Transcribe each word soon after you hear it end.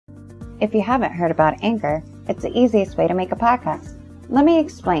If you haven't heard about Anchor, it's the easiest way to make a podcast. Let me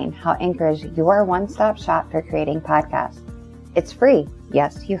explain how Anchor is your one-stop shop for creating podcasts. It's free.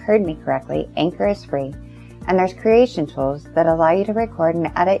 Yes, you heard me correctly. Anchor is free. And there's creation tools that allow you to record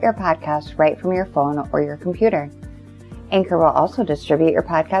and edit your podcast right from your phone or your computer. Anchor will also distribute your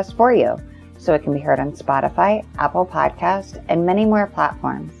podcast for you, so it can be heard on Spotify, Apple Podcasts, and many more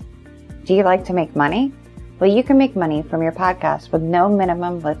platforms. Do you like to make money? Well, you can make money from your podcast with no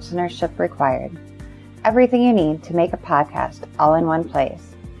minimum listenership required. Everything you need to make a podcast all in one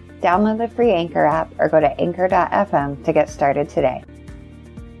place. Download the free Anchor app or go to anchor.fm to get started today.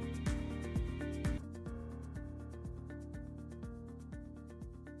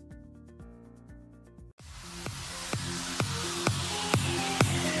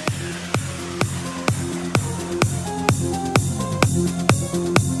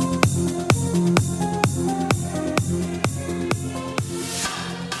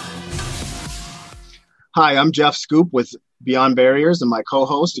 Hi, I'm Jeff Scoop with Beyond Barriers and my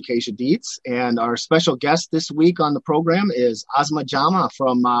co-host Acacia Dietz. And our special guest this week on the program is Asma Jama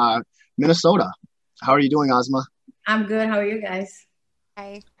from Minnesota. How are you doing, Asma? I'm good. How are you guys?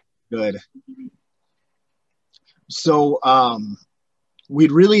 Hi. Good. So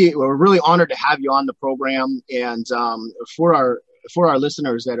we're really honored to have you on the program. And for our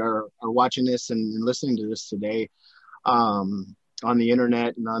listeners that are watching this and listening to this today, on the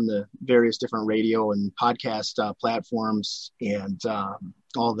internet and on the various different radio and podcast platforms and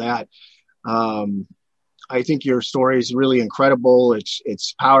all that. I think your story is really incredible.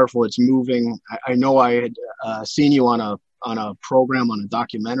 It's powerful. It's moving. I know I had seen you on a program, on a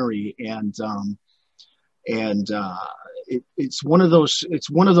documentary, and it's one of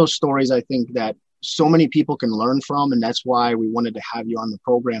those stories I think that so many people can learn from, and that's why we wanted to have you on the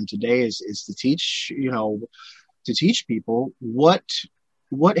program today is to teach people what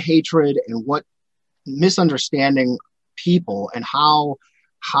hatred and what misunderstanding people and how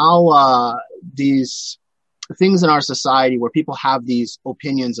these things in our society where people have these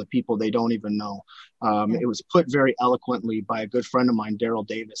opinions of people they don't even know. It was put very eloquently by a good friend of mine, Daryl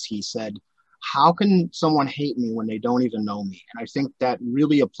Davis. He said, how can someone hate me when they don't even know me? And I think that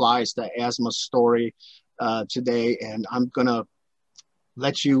really applies to Asma's story today. And I'm going to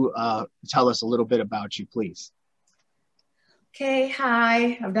let you tell us a little bit about you, please. Okay,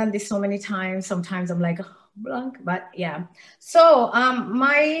 hi. I've done this so many times. Sometimes I'm like blank, but yeah. So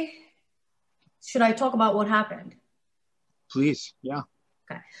should I talk about what happened? Please, yeah.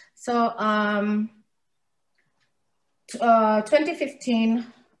 Okay. So 2015,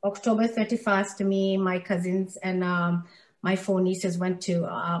 October 31st, me, my cousins, and my four nieces went to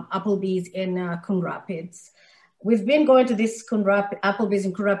Applebee's in Coon Rapids. We've been going to this Applebee's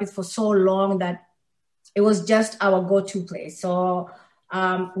in Coon Rapids for so long that it was just our go-to place. So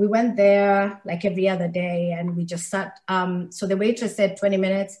we went there like every other day and we just sat. So the waitress said 20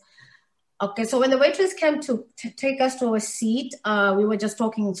 minutes. Okay, so when the waitress came to take us to a seat, we were just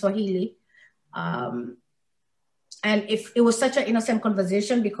talking in Swahili. And it was such an innocent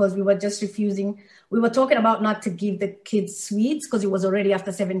conversation because we were just refusing. We were talking about not to give the kids sweets because it was already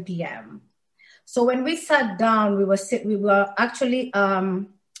after 7 p.m. So when we sat down, we were actually,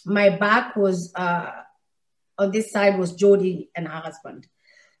 my back was, on this side was Jody and her husband.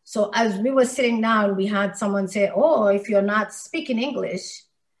 So as we were sitting down, we had someone say, oh, if you're not speaking English,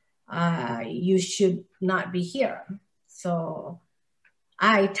 you should not be here. So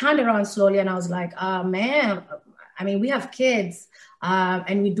I turned around slowly and I was like, man, I mean, we have kids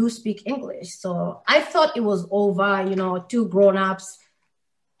and we do speak English. So I thought it was over, two grown-ups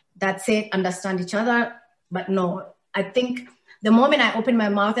that said understand each other. But no, I think the moment I opened my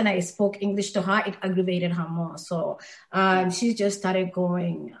mouth and I spoke English to her, it aggravated her more. So she just started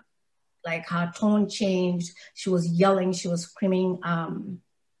going, like her tone changed. She was yelling, she was screaming. And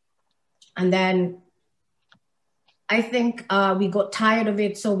then I think we got tired of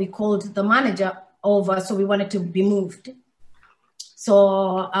it. So we called the manager over. So we wanted to be moved.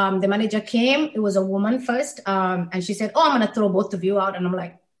 So the manager came. It was a woman first. And she said, oh, I'm going to throw both of you out. And I'm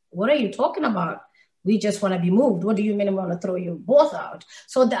like, what are you talking about? We just want to be moved. What do you mean I'm going to throw you both out?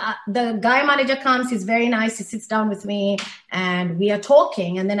 So the guy manager comes. He's very nice. He sits down with me and we are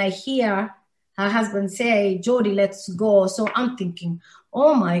talking. And then I hear her husband say, Jody, let's go. So I'm thinking,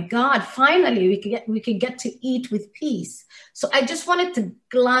 oh my God, finally we could get to eat with peace. So I just wanted to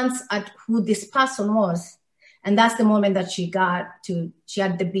glance at who this person was. And that's the moment that she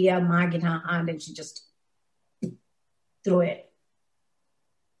had the beer mug in her hand and she just threw it.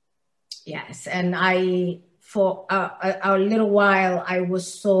 Yes, and for a little while, I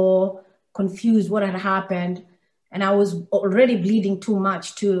was so confused what had happened. And I was already bleeding too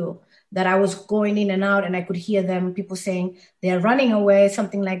much too. that I was going in and out, and I could hear them, people saying they're running away,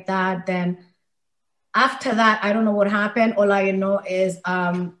 something like that. Then after that, I don't know what happened. All I know is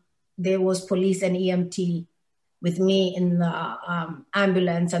there was police and EMT with me in the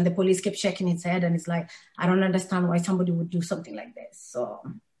ambulance, and the police kept shaking his head, and it's like, I don't understand why somebody would do something like this. So,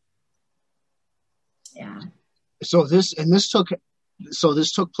 yeah. So this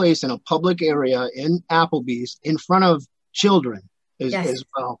took place in a public area in Applebee's in front of children as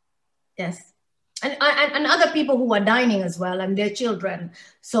well. Yes. And other people who were dining as well, and their children.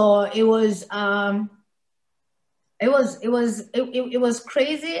 So it was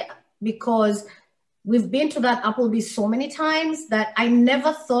crazy, because we've been to that Applebee's so many times that I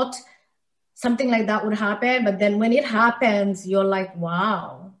never thought something like that would happen. But then when it happens, you're like,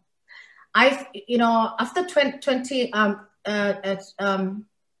 wow. After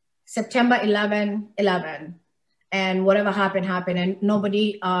September 11/11, and whatever happened, and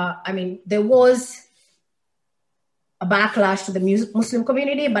nobody, there was a backlash to the Muslim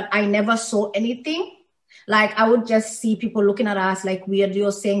community, but I never saw anything. Like, I would just see people looking at us like weird,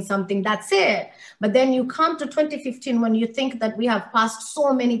 you're saying something, that's it. But then you come to 2015, when you think that we have passed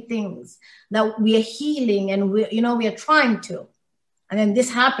so many things, that we are healing, and we are trying to. And then this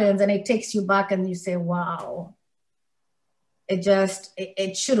happens, and it takes you back, and you say, wow,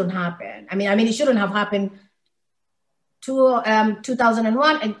 it shouldn't happen. I mean, it shouldn't have happened to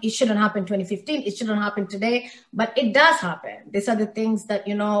 2001, and it shouldn't happen 2015. It shouldn't happen today, but it does happen. These are the things that,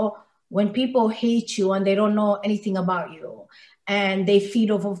 when people hate you and they don't know anything about you, and they feed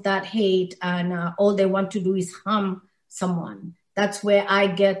off of that hate, and all they want to do is harm someone. That's where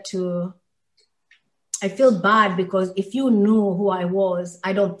I feel bad, because if you knew who I was,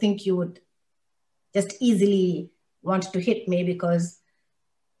 I don't think you would just easily want to hit me, because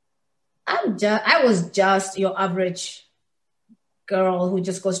I was just your average girl who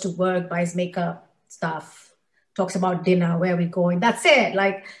just goes to work, buys makeup stuff, talks about dinner, where we're going. That's it.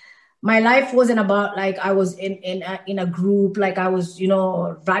 Like, my life wasn't about like I was in a group, like I was,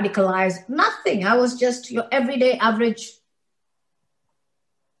 radicalized. Nothing. I was just your everyday average,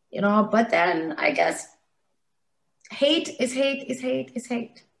 But then I guess hate is hate is hate is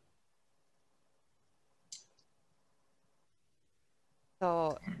hate.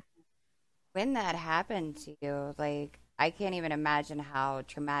 So when that happened to you, like, I can't even imagine how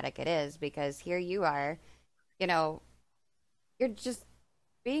traumatic it is, because here you are, you're just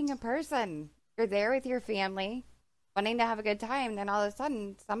being a person. You're there with your family, wanting to have a good time. Then all of a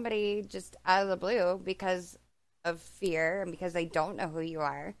sudden, somebody just out of the blue, because of fear and because they don't know who you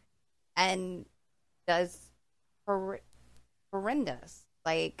are, and does horrendous.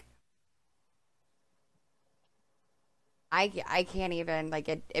 Like, I can't even, like,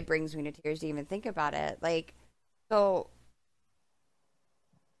 it brings me to tears to even think about it. Like, so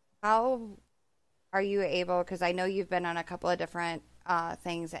how are you able, because I know you've been on a couple of different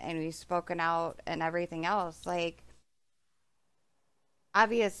things, and we've spoken out and everything else. Like,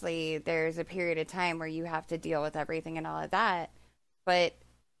 obviously there's a period of time where you have to deal with everything and all of that, but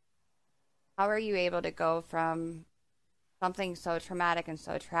how are you able to go from something so traumatic and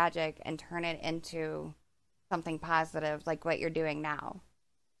so tragic and turn it into something positive, like what you're doing now?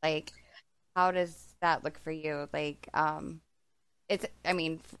 Like, how does that look for you? Like,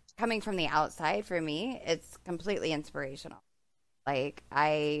 coming from the outside, for me, it's completely inspirational. Like,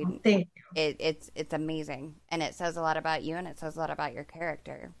 it's amazing, and it says a lot about you, and it says a lot about your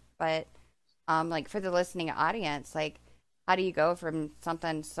character. But like, for the listening audience, like, how do you go from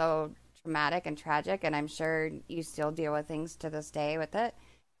something so traumatic and tragic, and I'm sure you still deal with things to this day with it,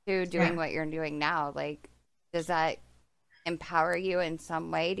 to doing what you're doing now? Like, does that empower you in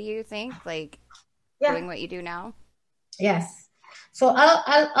some way, do you think, like, doing what you do now? Yes. So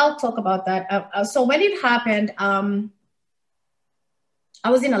I'll talk about that. So when it happened, I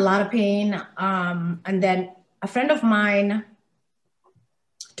was in a lot of pain. And then a friend of mine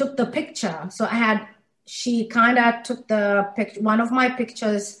took the picture. So she kind of took one of my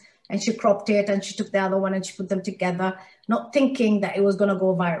pictures, and she cropped it, and she took the other one, and she put them together, not thinking that it was going to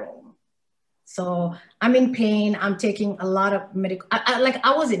go viral. So I'm in pain. I'm taking a lot of medical,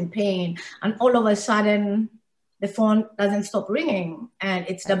 I was in pain, and all of a sudden the phone doesn't stop ringing, and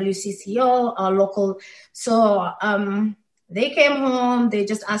it's WCCO, our local. So they came home, they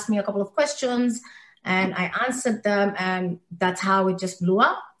just asked me a couple of questions, and I answered them, and that's how it just blew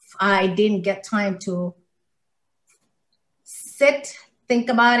up. I didn't get time to think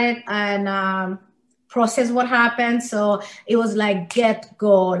about it, and process what happened. So it was like,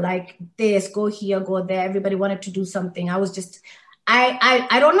 go, like this, go here, go there. Everybody wanted to do something. I was just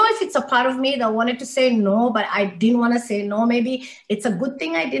I don't know if it's a part of me that wanted to say no, but I didn't want to say no. Maybe it's a good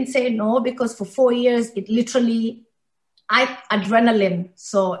thing I didn't say no, because for 4 years, it literally, adrenaline.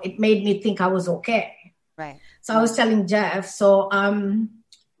 So it made me think I was okay. Right. So I was telling Jeff, so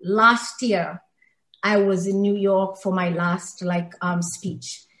last year, I was in New York for my last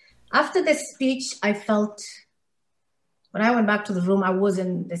speech. After the speech, I felt, when I went back to the room, I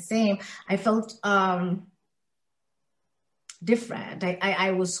wasn't the same. I felt different.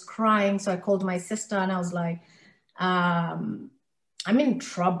 I was crying. So I called my sister and I was like, I'm in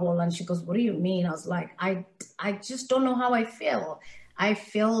trouble. And she goes, what do you mean? I was like, I just don't know how I feel. I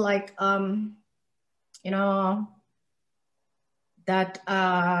feel like, that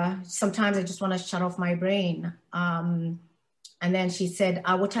sometimes I just want to shut off my brain. And then she said,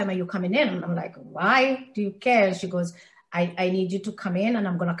 what time are you coming in? And I'm like, why do you care? And she goes, I need you to come in and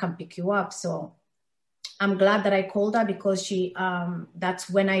I'm going to come pick you up. So I'm glad that I called her, because that's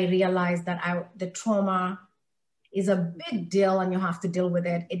when I realized that the trauma is a big deal and you have to deal with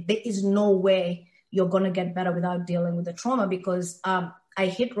it. There is no way you're going to get better without dealing with the trauma, because I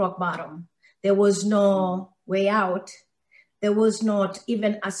hit rock bottom. There was no way out. There was not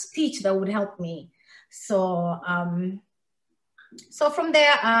even a speech that would help me. So from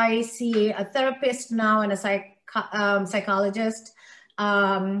there, I see a therapist now and a psychologist.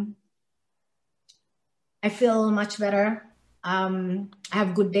 I feel much better. I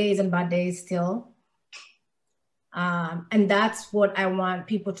have good days and bad days still. And that's what I want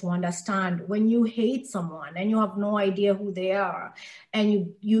people to understand. When you hate someone and you have no idea who they are,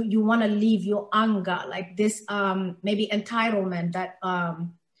 and you want to leave your anger, like this maybe entitlement that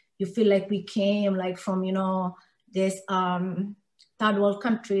you feel like we came from this third world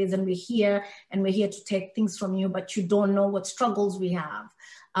countries, and we're here to take things from you, but you don't know what struggles we have,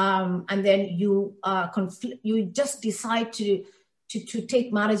 and then you just decide to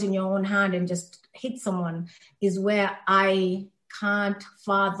take matters in your own hand and just hit someone, is where I can't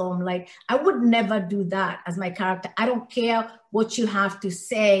fathom. Like, I would never do that as my character. I don't care what you have to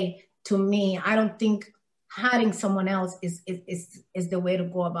say to me. I don't think hurting someone else is the way to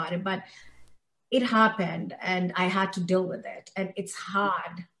go about it. But it happened and I had to deal with it. And it's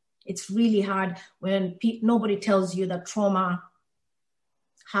hard. It's really hard when nobody tells you that trauma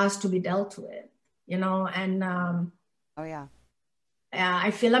has to be dealt with, and oh yeah.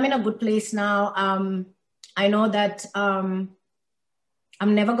 I feel I'm in a good place now. I know that I'm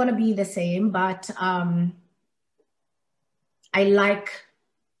never going to be the same, but I like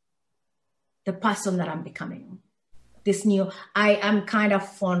the person that I'm becoming. I am kind of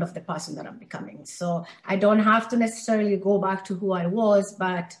fond of the person that I'm becoming. So I don't have to necessarily go back to who I was,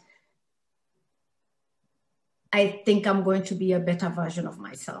 but I think I'm going to be a better version of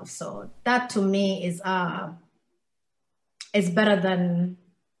myself. So that to me is better than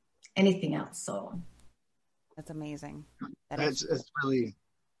anything else. So that's amazing. It's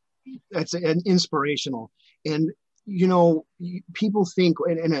an inspirational. And people think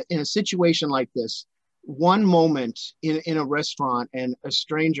in a situation like this, one moment in a restaurant and a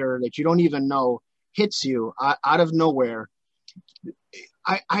stranger that you don't even know hits you out of nowhere.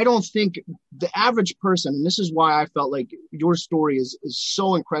 I don't think the average person, and this is why I felt like your story is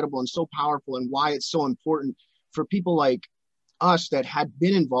so incredible and so powerful, and why it's so important for people like us that had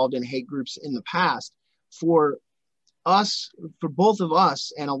been involved in hate groups in the past, for both of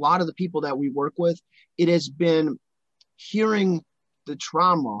us and a lot of the people that we work with, it has been hearing the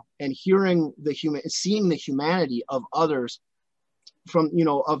trauma and seeing the humanity of others from,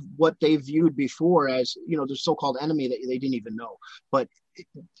 of what they viewed before as, the so-called enemy that they didn't even know. But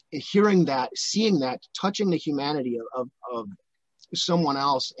hearing that, seeing that, touching the humanity of someone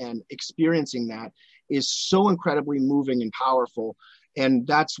else and experiencing that is so incredibly moving and powerful. And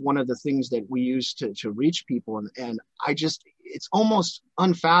that's one of the things that we use to reach people. And it's almost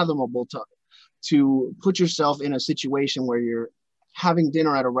unfathomable to put yourself in a situation where you're having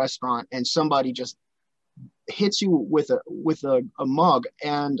dinner at a restaurant and somebody just hits you with a mug.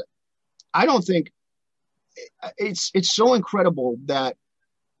 And I don't think it's so incredible that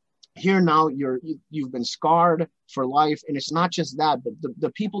here now you've been scarred for life. And it's not just that, but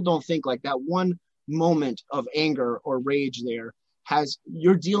the people don't think like that one moment of anger or rage there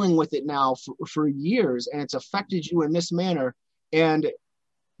you're dealing with it now for years, and it's affected you in this manner, and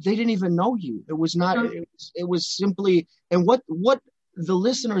they didn't even know you. It was not, it was simply, and what the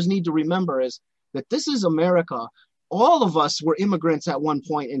listeners need to remember is that this is America. All of us were immigrants at one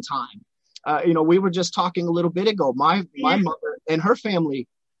point in time. We were just talking a little bit ago, my mother and her family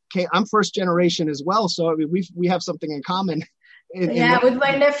came, I'm first generation as well. So I mean, we have something in common. With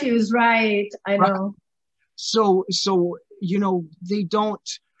my nephews. Right. I know. So they don't.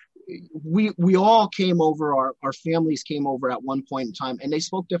 We all came over. Our families came over at one point in time, and they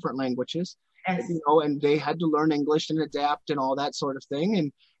spoke different languages. Yes. And they had to learn English and adapt and all that sort of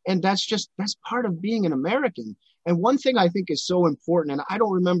thing. And that's part of being an American. And one thing I think is so important, and I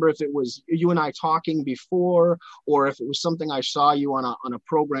don't remember if it was you and I talking before, or if it was something I saw you on a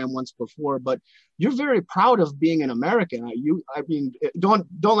program once before, but you're very proud of being an American. I mean, don't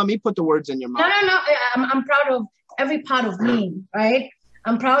let me put the words in your mouth. No. I'm proud of every part of me, right?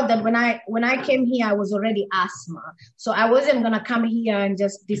 I'm proud that when I came here, I was already Asma. So I wasn't gonna come here and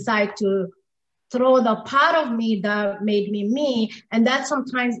just decide to throw the part of me that made me me. And that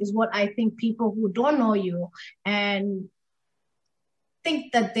sometimes is what I think people who don't know you and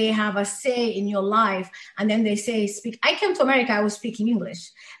think that they have a say in your life, and then they say, I came to America, I was speaking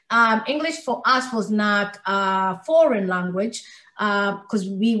English. English for us was not a foreign language because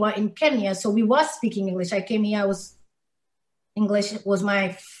we were in Kenya, so we were speaking English. I came here, English was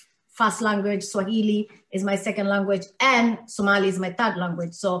my first language, Swahili is my second language, and Somali is my third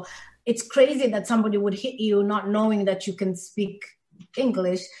language. So it's crazy that somebody would hit you not knowing that you can speak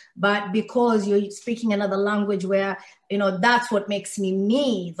English, but because you're speaking another language where, that's what makes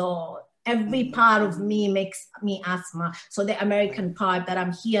me, though. Every part of me makes me Asma. So the American part that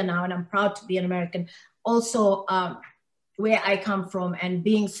I'm here now, and I'm proud to be an American. Also, where I come from, and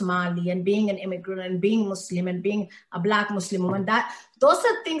being Somali, and being an immigrant, and being Muslim, and being a Black Muslim woman, those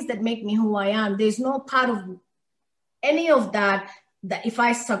are things that make me who I am. There's no part of any of that if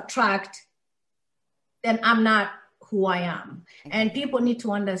I subtract, then I'm not who I am. And people need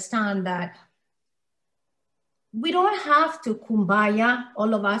to understand that we don't have to kumbaya,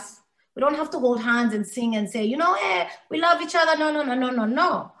 all of us. We don't have to hold hands and sing and say, we love each other.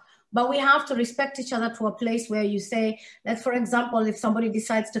 No. But we have to respect each other to a place where you say that, for example, if somebody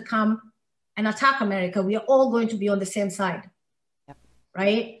decides to come and attack America, we are all going to be on the same side,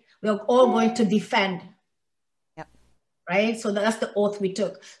 right? We are all going to defend. Right? So that's the oath we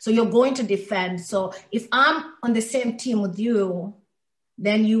took. So you're going to defend. So if I'm on the same team with you,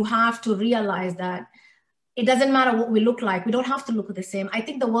 then you have to realize that it doesn't matter what we look like. We don't have to look the same. I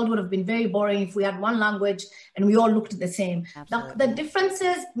think the world would have been very boring if we had one language and we all looked the same. The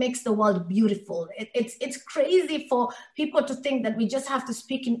differences makes the world beautiful. It's crazy for people to think that we just have to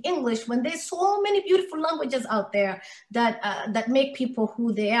speak in English when there's so many beautiful languages out there that make people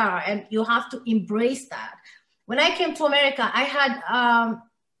who they are. And you have to embrace that. When I came to America, I had, I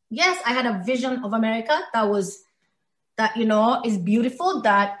had a vision of America that is beautiful,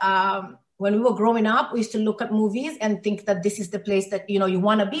 that when we were growing up, we used to look at movies and think that this is the place that, you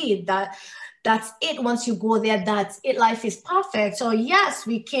want to be, that's it. Once you go there, that's it. Life is perfect. So yes,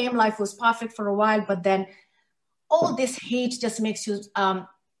 we came, life was perfect for a while, but then all this hate just makes you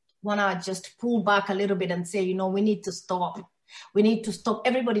want to just pull back a little bit and say, we need to stop. We need to stop.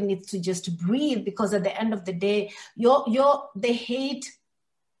 Everybody needs to just breathe, because at the end of the day, the hate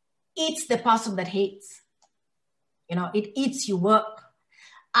eats the person that hates. It eats your work.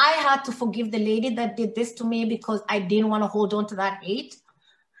 I had to forgive the lady that did this to me because I didn't want to hold on to that hate.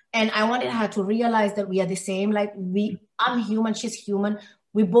 And I wanted her to realize that we are the same. Like I'm human, she's human.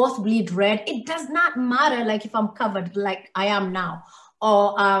 We both bleed red. It does not matter like if I'm covered like I am now.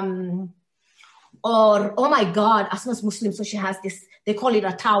 Or, oh my God, Asma's Muslim, so she has this, they call it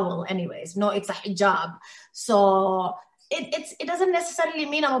a towel anyways. No, it's a hijab. So it doesn't necessarily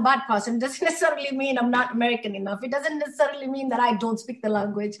mean I'm a bad person. It doesn't necessarily mean I'm not American enough. It doesn't necessarily mean that I don't speak the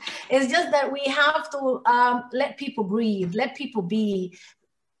language. It's just that we have to let people breathe, let people be.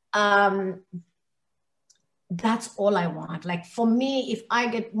 That's all I want. Like for me, if I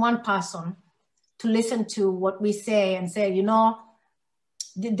get one person to listen to what we say and say,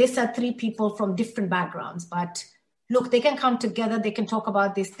 these are three people from different backgrounds, but look, they can come together, they can talk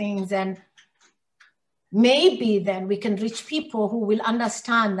about these things, and maybe then we can reach people who will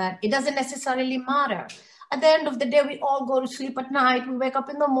understand that it doesn't necessarily matter. At the end of the day, we all go to sleep at night, we wake up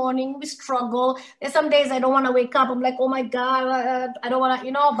in the morning, we struggle. There's some days I don't want to wake up. I'm like, oh my God, I don't want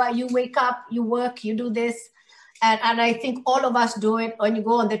to, but you wake up, you work, you do this. And I think all of us do it. When you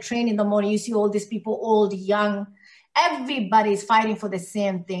go on the train in the morning, you see all these people, old, young, everybody's fighting for the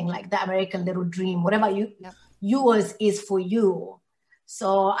same thing, like the American little dream, whatever yours is for you.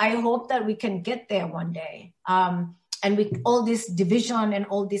 So I hope that we can get there one day. And with all this division and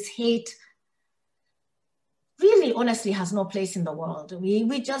all this hate, really honestly has no place in the world.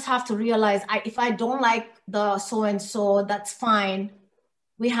 We just have to realize, if I don't like the so-and-so, that's fine.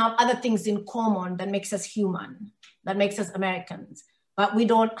 We have other things in common that makes us human, that makes us Americans. But we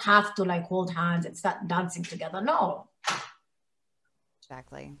don't have to hold hands and start dancing together. No.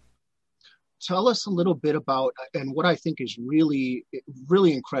 Exactly. tell us a little bit about, and what I think is really,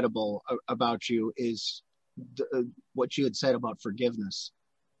 really incredible about you is what you had said about forgiveness.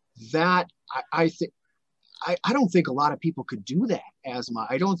 That I think, I don't think a lot of people could do that, Asma.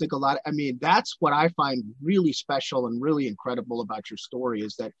 I don't think I mean, that's what I find really special and really incredible about your story,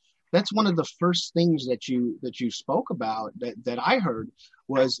 is that that's one of the first things that you spoke about that I heard,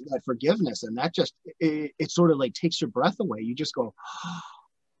 was that forgiveness. And that just, it sort of like takes your breath away. You just go,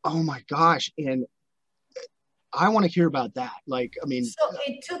 oh my gosh. And I want to hear about that. Like, I mean,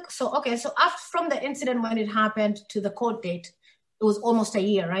 so after, from the incident when it happened to the court date, it was almost a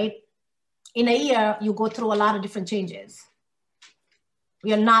year, right? In a year, you go through a lot of different changes.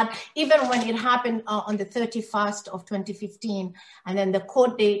 We are not, even when it happened on the 31st of 2015, and then the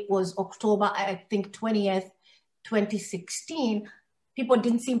court date was October, I think 20th, 2016, people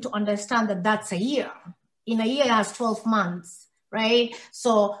didn't seem to understand that that's a year. In a year, it has 12 months, right?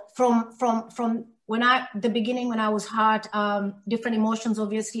 So from the beginning, when I was hurt, different emotions,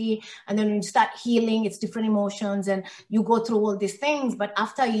 obviously, and then when you start healing, it's different emotions, and you go through all these things. But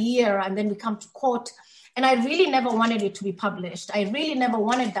after a year, and then we come to court, and I really never wanted it to be published. I really never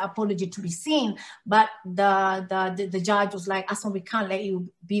wanted the apology to be seen. But the judge was like, Asma, we can't let you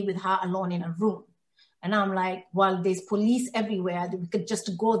be with her alone in a room. And I'm like, well, there's police everywhere. We could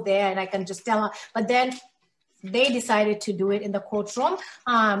just go there and I can just tell her. But then they decided to do it in the courtroom.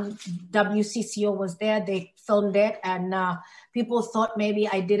 WCCO was there. They filmed it. And people thought maybe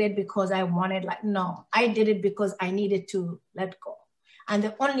I did it because I wanted, like, no, I did it because I needed to let go. And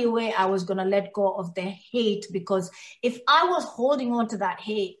the only way I was going to let go of the hate, because if I was holding on to that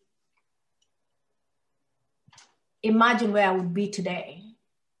hate, imagine where I would be today.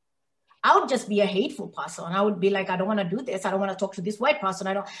 I would just be a hateful person. I would be like, I don't want to do this. I don't want to talk to this white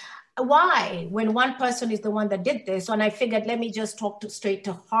person. Why? When one person is the one that did this. And I figured, let me just talk straight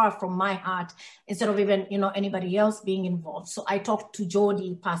to her from my heart instead of even, anybody else being involved. So I talked to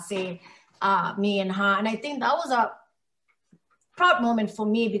Jody, Passe, me and her. And I think that was a proud moment for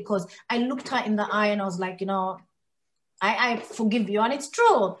me, because I looked her in the eye and I was like, I forgive you. And it's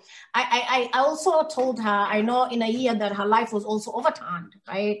true. I also told her, I know in a year that her life was also overturned,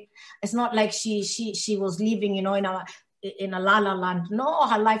 right? It's not like she was living, in a la la land. No,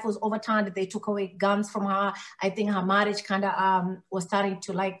 her life was overturned. They took away guns from her. I think her marriage kind of was starting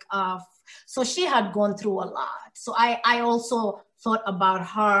to so she had gone through a lot. So I also thought about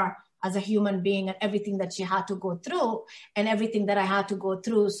her as a human being and everything that she had to go through and everything that I had to go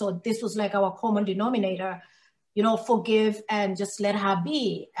through. So this was like our common denominator, forgive and just let her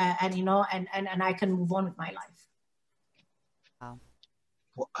be. And I can move on with my life. Wow.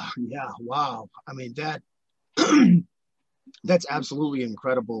 Well, yeah. Wow. I mean, that's absolutely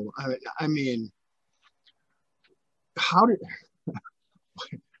incredible. I mean, how did,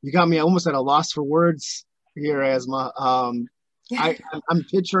 you got me almost at a loss for words here, Asma. I'm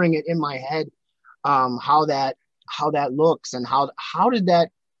picturing it in my head, how that looks, and how did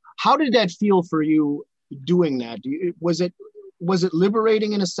that feel for you doing that? Was it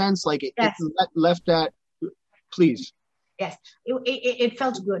liberating in a sense? Like it Yes. left that, please. Yes, it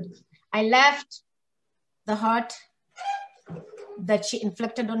felt good. I left the hurt that she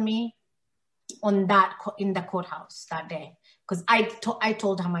inflicted on me in the courthouse that day, because I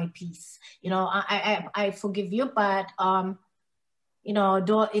told her my piece. I forgive you, but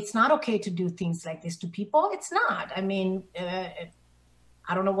it's not okay to do things like this to people. It's not. I mean,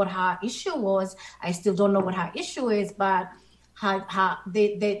 I don't know what her issue was. I still don't know what her issue is, but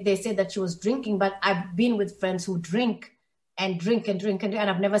they said that she was drinking, but I've been with friends who drink and drink and drink and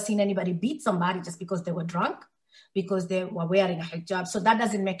I've never seen anybody beat somebody just because they were drunk, because they were wearing a hijab. So that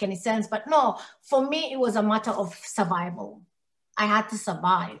doesn't make any sense. But no, for me, it was a matter of survival. I had to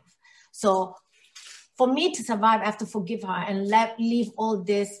survive. So for me to survive, I have to forgive her and leave all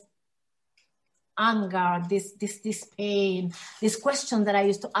this anger, this pain, this question that I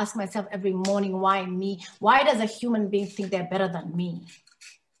used to ask myself every morning: why me? Why does a human being think they're better than me?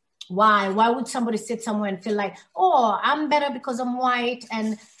 Why would somebody sit somewhere and feel like, oh, I'm better because I'm white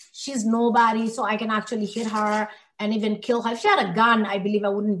and she's nobody, so I can actually hit her and even kill her? If she had a gun, I believe I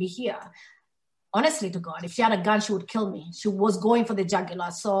wouldn't be here. Honestly to God, if she had a gun, she would kill me. She was going for the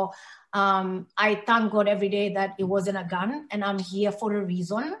jugular. So I thank God every day that it wasn't a gun, and I'm here for a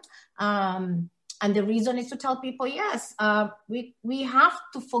reason. And the reason is to tell people, yes, we have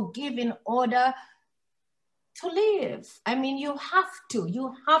to forgive in order to live. I mean, you have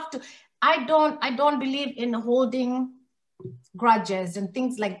to. I don't believe in holding grudges and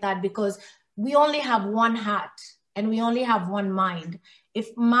things like that, because we only have one heart and we only have one mind.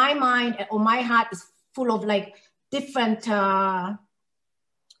 If my mind or my heart is full of like different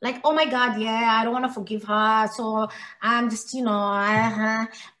Like, oh my God, yeah, I don't want to forgive her. So I'm just,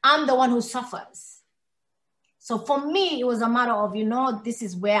 I'm the one who suffers. So for me, it was a matter of, this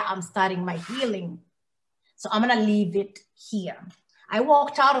is where I'm starting my healing. So I'm going to leave it here. I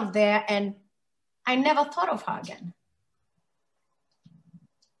walked out of there and I never thought of her again.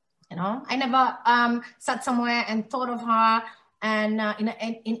 I never sat somewhere and thought of her and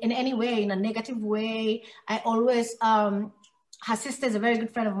in any way, in a negative way. I always, her sister is a very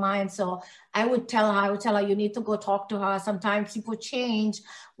good friend of mine. So I would tell her, you need to go talk to her. Sometimes people change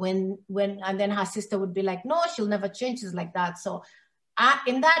and then her sister would be like, no, she'll never change. She's like that. So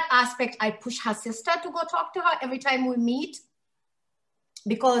in that aspect, I push her sister to go talk to her every time we meet,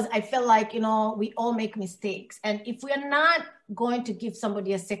 because I feel like, we all make mistakes. And if we are not going to give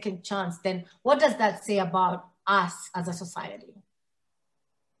somebody a second chance, then what does that say about us as a society?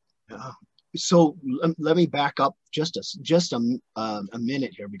 Yeah. So let me back up just a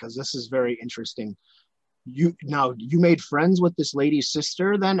minute here, because this is very interesting. You made friends with this lady's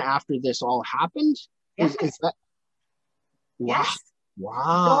sister then after this all happened? Yes. Is that? Wow. Yes.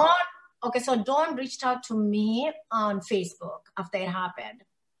 Wow. So Dawn reached out to me on Facebook after it happened.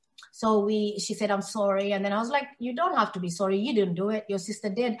 So she said, I'm sorry. And then I was like, you don't have to be sorry. You didn't do it. Your sister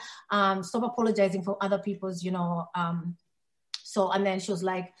did. Stop apologizing for other people's, and then she was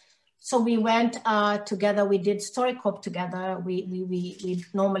like, so we went together. We did Story Corp together. We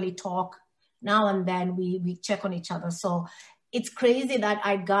normally talk now and then. We check on each other. So it's crazy that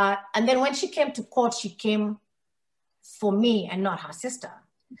and then when she came to court, she came for me and not her sister.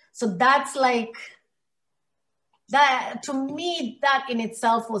 So that's like, that to me, that in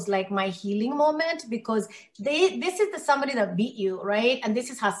itself was like my healing moment, because this is somebody that beat you, right? And this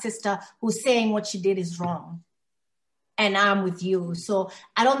is her sister who's saying what she did is wrong. And I'm with you. So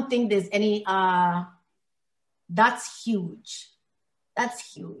I don't think there's any, that's huge.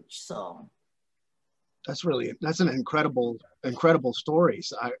 That's huge. So. That's an incredible story.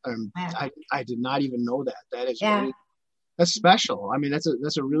 So I did not even know that. That is really, that's special. I mean, that's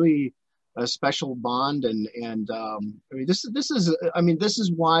a really a special bond, and I mean, this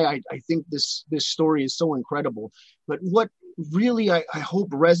is why I think this story is so incredible. But what really I hope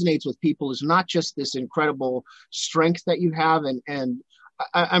resonates with people is not just this incredible strength that you have, and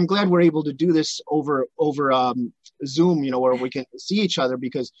I'm glad we're able to do this over Zoom, where we can see each other,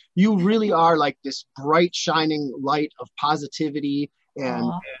 because you really are like this bright shining light of positivity,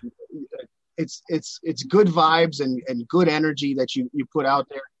 and it's good vibes and good energy that you put out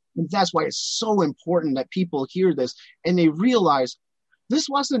there. And that's why it's so important that people hear this and they realize this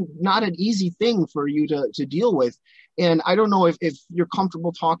wasn't not an easy thing for you to deal with. And I don't know if you're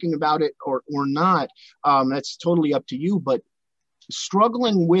comfortable talking about it or not. That's totally up to you. But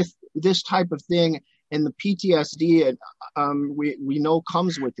struggling with this type of thing and the PTSD we know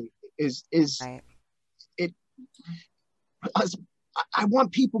comes with it is right. I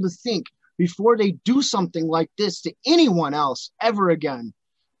want people to think before they do something like this to anyone else ever again,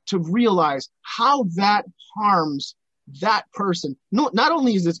 to realize how that harms that person. No, not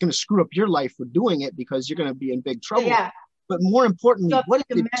only is this going to screw up your life for doing it because you're going to be in big trouble, but more importantly,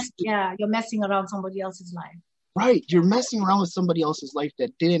 you're messing around somebody else's life. Right, you're messing around with somebody else's life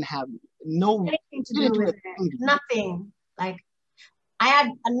that didn't have anything to do with it. Nothing. Like, I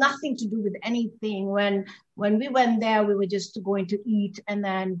had nothing to do with anything. When we went there, we were just going to eat and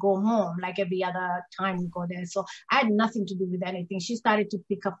then go home like every other time we go there. So I had nothing to do with anything. She started to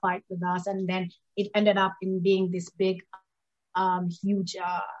pick a fight with us, and then it ended up in being this big, huge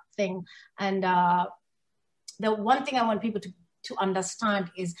thing. And the one thing I want people to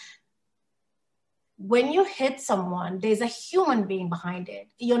understand is, when you hit someone, there's a human being behind it.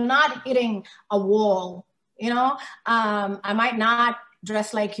 You're not hitting a wall. I might not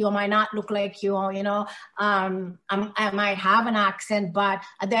dress like you, I might not look like you, I might have an accent, but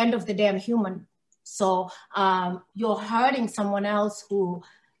at the end of the day, I'm human. So you're hurting someone else who,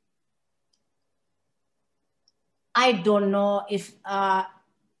 I don't know if,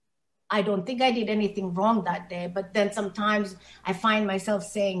 I don't think I did anything wrong that day, but then sometimes I find myself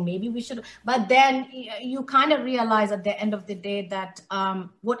saying, maybe we should, but then you kind of realize at the end of the day that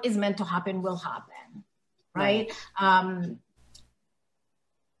what is meant to happen will happen, right?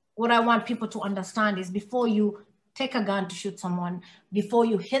 What I want people to understand is, before you take a gun to shoot someone, before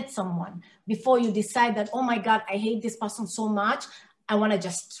you hit someone, before you decide that, oh my God, I hate this person so much, I want to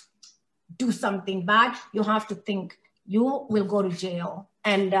just do something bad, you have to think, you will go to jail.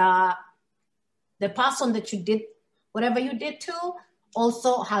 And the person that you did, whatever you did to,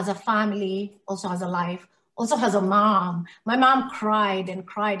 also has a family, also has a life, also has a mom. My mom cried and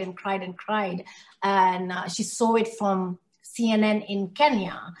cried and cried and cried. And she saw it from CNN in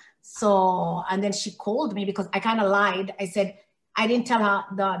Kenya. So, and then she called me because I kind of lied. I said, I didn't tell her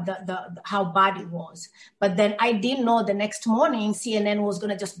the how bad it was. But then I didn't know the next morning CNN was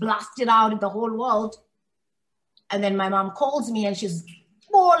going to just blast it out in the whole world. And then my mom calls me and she's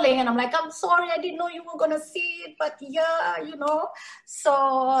bawling. And I'm like, I'm sorry, I didn't know you were going to see it. But yeah, you know.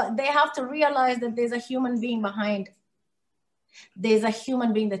 So they have to realize that there's a human being behind. There's a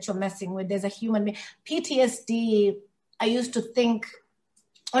human being that you're messing with. There's a human being. PTSD, I used to think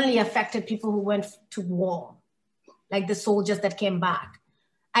only affected people who went to war, like the soldiers that came back.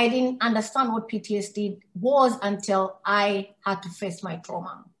 I didn't understand what PTSD was until I had to face my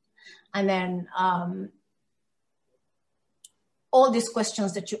trauma. And then all these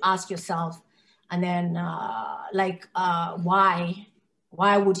questions that you ask yourself, and then why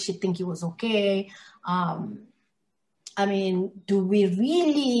would she think it was okay? I mean, do we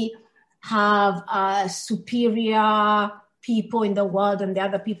really have superior people in the world and the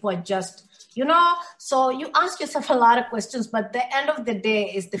other people are just, you know? So you ask yourself a lot of questions, but the end of the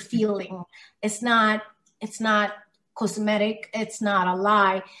day is the feeling. It's not cosmetic. It's not a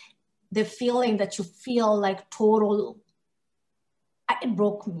lie. The feeling that you feel like total, it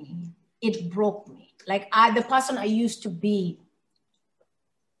broke me. It broke me. Like the person I used to be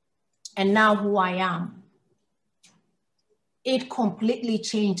and now who I am, it completely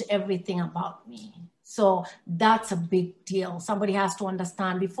changed everything about me. So that's a big deal. Somebody has to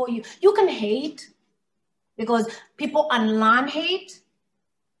understand before you can hate because people unlearn hate,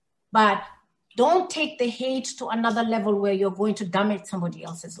 but don't take the hate to another level where you're going to damage somebody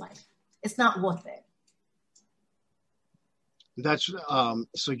else's life. It's not worth it. That's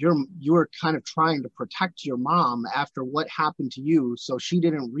so you're kind of trying to protect your mom after what happened to you, so she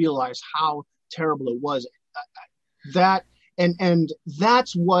didn't realize how terrible it was. And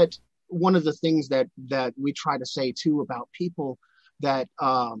that's what one of the things that we try to say too about people that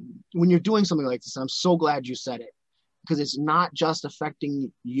when you're doing something like this, and I'm so glad you said it, because it's not just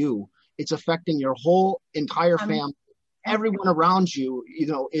affecting you, it's affecting your whole entire family. Everyone around you, you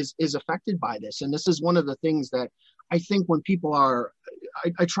know, is affected by this. And this is one of the things that I think when people are,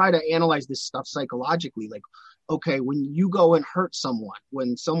 I try to analyze this stuff psychologically, like, okay, when you go and hurt someone,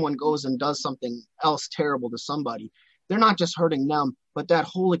 when someone goes and does something else terrible to somebody, they're not just hurting them, but that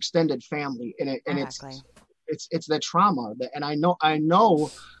whole extended family. And exactly. it's the trauma that, and I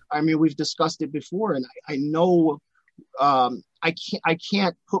know, I mean, we've discussed it before, and I know, I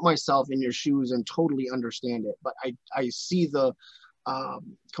can't put myself in your shoes and totally understand it, but I see the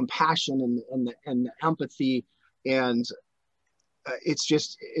compassion and the empathy, and it's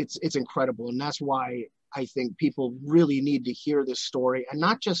just, it's incredible. And that's why I think people really need to hear this story, and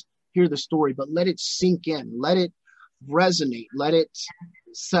not just hear the story, but let it sink in, let it resonate, let it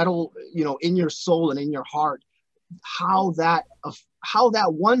settle, you know, in your soul and in your heart, how that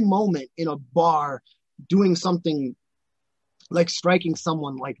one moment in a bar doing something like striking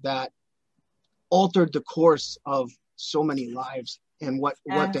someone like that altered the course of so many lives. And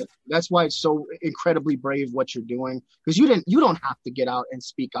that's why it's so incredibly brave what you're doing, because you don't have to get out and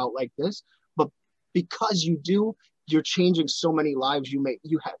speak out like this, but because you do, you're changing so many lives.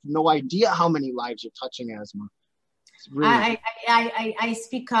 You have no idea how many lives you're touching, Asma. Really... I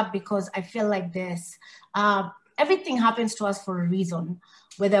speak up because I feel like this. Everything happens to us for a reason,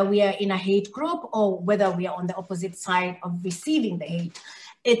 whether we are in a hate group or whether we are on the opposite side of receiving the hate.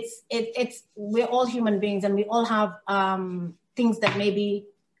 We're all human beings, and we all have things that maybe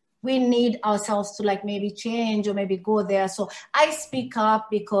we need ourselves to like maybe change or maybe go there. So I speak up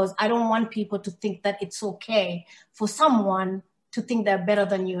because I don't want people to think that it's okay for someone to think they're better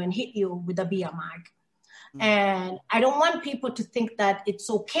than you and hit you with a beer mag. And I don't want people to think that it's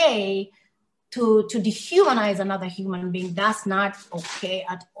okay to dehumanize another human being. That's not okay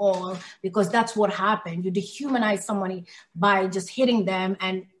at all, because that's what happened. You dehumanize somebody by just hitting them,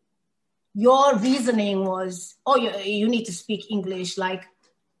 and your reasoning was, oh, you need to speak English. Like,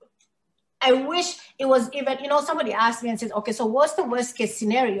 I wish it was even, you know, somebody asked me and said, okay, so what's the worst case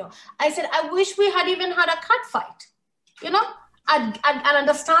scenario? I said, I wish we had even had a cat fight. You know, I'd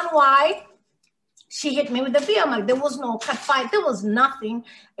understand why she hit me with the beer mug. There was no cat fight. There was nothing.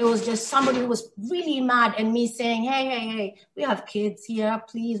 It was just somebody who was really mad, and me saying, hey, we have kids here,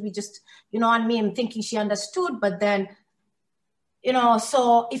 please. We just, you know, and me, I'm thinking she understood. But then, you know,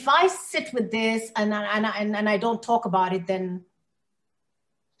 so if I sit with this and I don't talk about it, then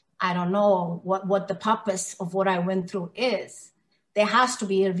I don't know what the purpose of what I went through is. There has to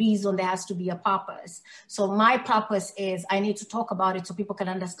be a reason. There has to be a purpose. So my purpose is I need to talk about it so people can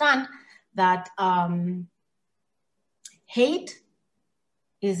understand that hate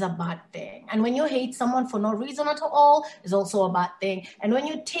is a bad thing. And when you hate someone for no reason at all, is also a bad thing. And when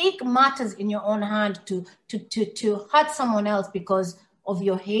you take matters in your own hand to hurt someone else because of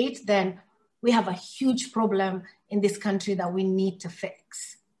your hate, then we have a huge problem in this country that we need to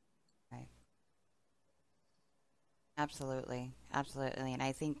fix. Right. Absolutely. Absolutely. And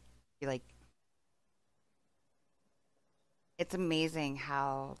I think, like, it's amazing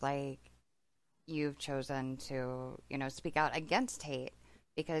how, like, you've chosen to, speak out against hate,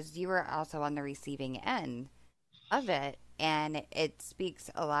 because you were also on the receiving end of it, and it speaks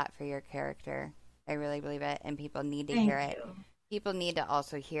a lot for your character. I really believe it, and people need to hear it. People need to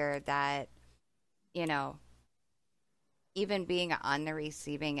also hear that, even being on the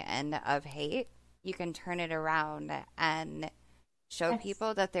receiving end of hate, you can turn it around and show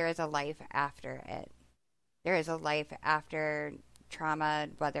people that there is a life after it. There is a life after trauma,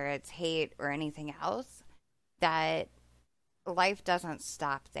 whether it's hate or anything else, that life doesn't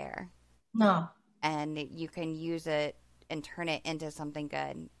stop there. No. And you can use it and turn it into something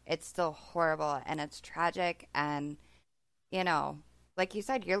good. It's still horrible and it's tragic. And, like you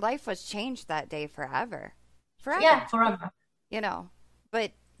said, your life was changed that day forever. Forever. Yeah, forever.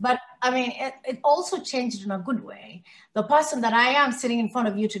 But I mean, it also changed in a good way. The person that I am sitting in front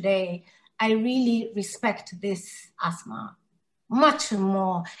of you today, I really respect this Asma much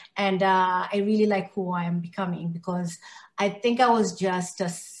more. And I really like who I am becoming, because I think I was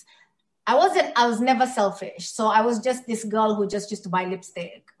I was never selfish. So I was just this girl who just used to buy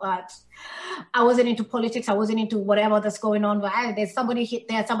lipstick, but I wasn't into politics. I wasn't into whatever that's going on. There's somebody hit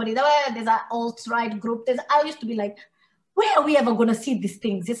there, somebody there, there's an alt-right group. I used to be like, where are we ever going to see these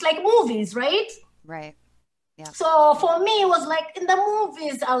things? It's like movies, right? Right. Yeah. So for me, it was like, in the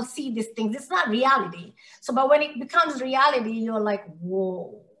movies, I'll see these things. It's not reality. So, but when it becomes reality, you're like,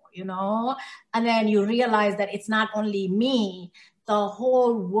 whoa, and then you realize that it's not only me, the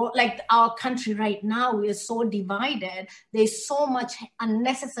whole world, like our country right now is so divided. There's so much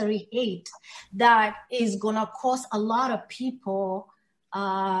unnecessary hate that is going to cause a lot of people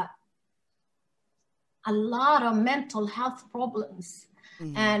a lot of mental health problems.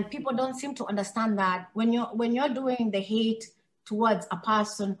 Mm-hmm. And people don't seem to understand that when you're doing the hate towards a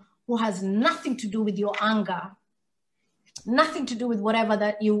person who has nothing to do with your anger, nothing to do with whatever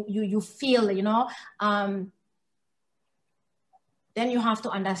that you feel, then you have to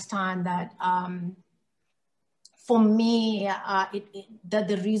understand that for me, that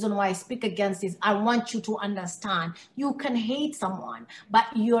the reason why I speak against is I want you to understand you can hate someone, but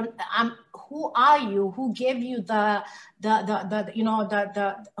who are you? Who gave you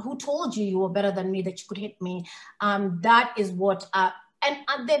who told you were better than me, that you could hit me? That is what. And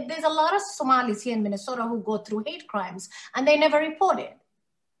there's a lot of Somalis here in Minnesota who go through hate crimes, and they never report it.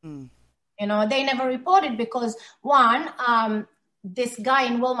 Mm. They never report it because one, this guy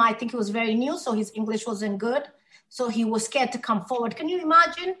in Wilma, I think he was very new, so his English wasn't good. So he was scared to come forward. Can you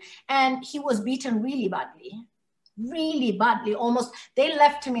imagine? And he was beaten really badly, almost. They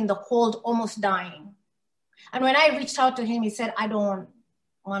left him in the cold, almost dying. And when I reached out to him, he said, I don't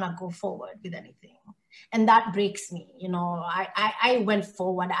want to go forward with anything. And that breaks me. I went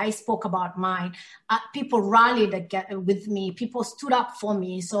forward. I spoke about mine. People rallied with me. People stood up for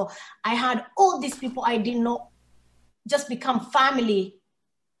me. So I had all these people I didn't know just become family.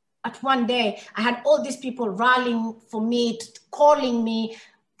 At one day, I had all these people rallying for me, calling me,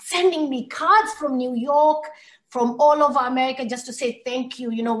 sending me cards from New York, from all over America, just to say thank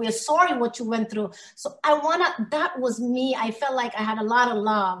you. We're sorry what you went through. So that was me. I felt like I had a lot of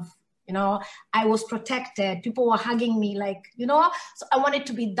love. I was protected. People were hugging me, so I wanted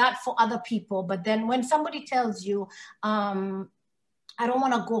to be that for other people. But then when somebody tells you, I don't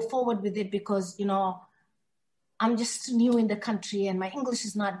want to go forward with it because, I'm just new in the country and my English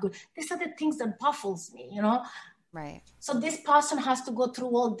is not good. These are the things that baffles me, Right. So this person has to go through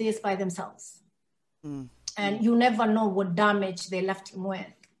all this by themselves. Mm. And you never know what damage they left him with.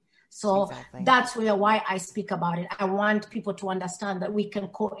 So exactly. That's why I speak about it. I want people to understand that we can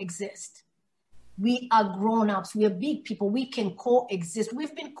coexist. We are grown-ups. We are big people. We can coexist.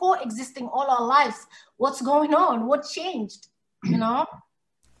 We've been coexisting all our lives. What's going on? What changed?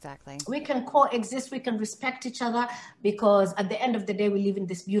 Exactly. We can coexist. We can respect each other because at the end of the day, we live in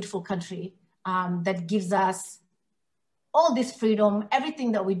this beautiful country that gives us all this freedom.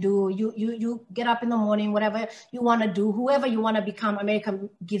 Everything that we do, you get up in the morning, whatever you want to do, whoever you want to become, America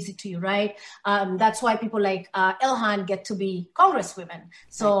gives it to you, right? That's why people like Ilhan get to be congresswomen.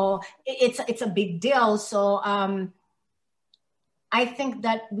 So right. It's a big deal. So I think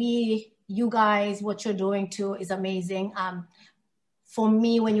that you guys, what you're doing too is amazing. For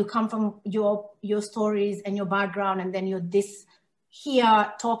me, when you come from your stories and your background, and then you're this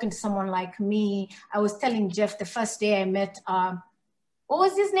here talking to someone like me. I was telling Jeff the first day I met, what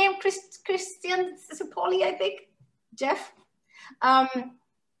was his name? Christian Cipoli, I think. Jeff. I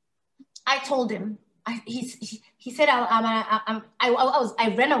told him. He said I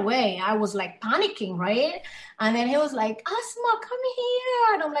ran away. I was like panicking, right? And then he was like, Asma, come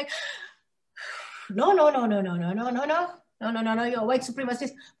here. And I'm like, no, you're a white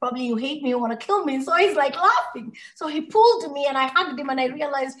supremacist. Probably you hate me, you want to kill me. So he's like laughing. So he pulled me and I hugged him and I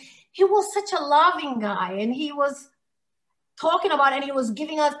realized he was such a loving guy and he was talking about, and he was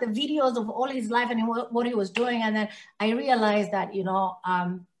giving us the videos of all his life and what he was doing. And then I realized that,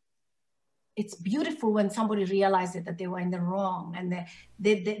 it's beautiful when somebody realizes that they were in the wrong, and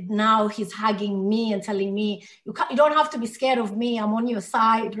they now he's hugging me and telling me, you don't have to be scared of me. I'm on your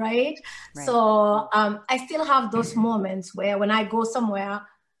side, right? So I still have those moments where when I go somewhere,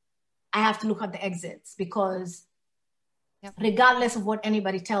 I have to look at the exits, because regardless of what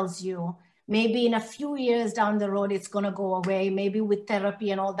anybody tells you, maybe in a few years down the road, it's going to go away, maybe with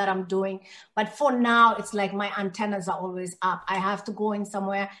therapy and all that I'm doing. But for now, it's like my antennas are always up. I have to go in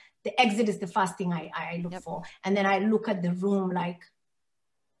somewhere. The exit is the first thing I look for. And then I look at the room like,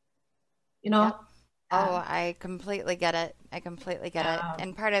 Oh, I completely get it. I completely get it.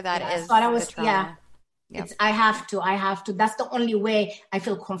 And part of that is the trauma. It's, I have to. That's the only way I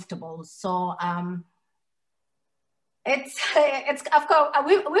feel comfortable. So we've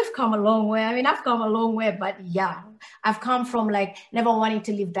come a long way. I mean, I've come a long way, but I've come from like never wanting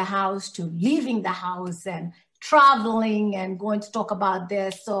to leave the house to leaving the house and traveling and going to talk about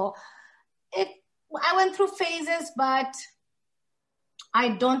this. So I went through phases, but I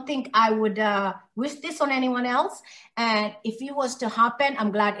don't think I would wish this on anyone else. And if it was to happen,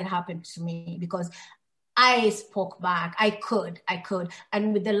 I'm glad it happened to me, because I spoke back. I could.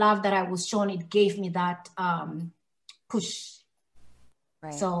 And with the love that I was shown, it gave me that push.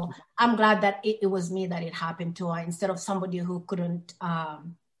 Right. So I'm glad that it was me that it happened to, instead of somebody who couldn't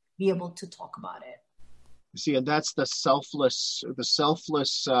be able to talk about it. See, and that's the selfless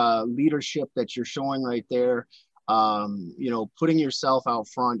leadership that you're showing right there. Putting yourself out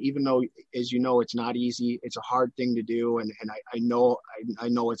front, even though, as you know, it's not easy. It's a hard thing to do, and I know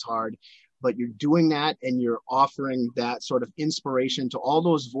it's hard, but you're doing that, and you're offering that sort of inspiration to all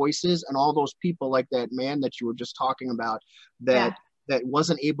those voices and all those people, like that man that you were just talking about, that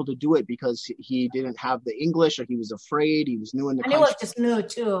wasn't able to do it because he didn't have the English, or he was afraid, he was new in the country. And he was just new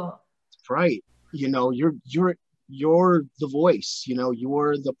too. Right. You're the voice,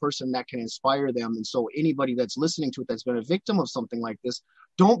 you're the person that can inspire them. And so anybody that's listening to it, that's been a victim of something like this,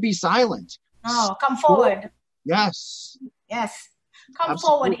 don't be silent. Oh, come forward. Yes. Come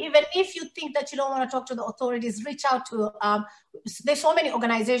forward. Even if you think that you don't want to talk to the authorities, reach out to, there's so many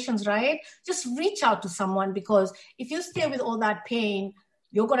organizations, right? Just reach out to someone, because if you stay with all that pain,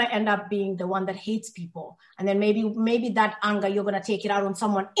 you're going to end up being the one that hates people. And then maybe that anger, you're going to take it out on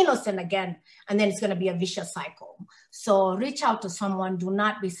someone innocent again. And then it's going to be a vicious cycle. So reach out to someone. Do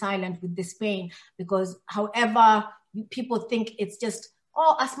not be silent with this pain, because however people think it's just,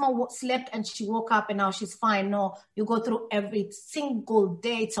 Asma slept and she woke up and now she's fine. No, you go through every single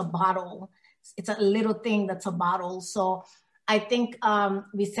day. It's a battle. It's a little thing that's a battle. So I think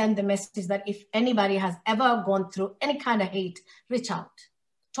we send the message that if anybody has ever gone through any kind of hate, reach out.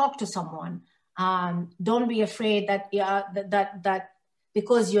 Talk to someone. Don't be afraid that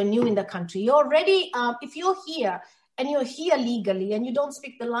because you're new in the country, you're already, if you're here and you're here legally and you don't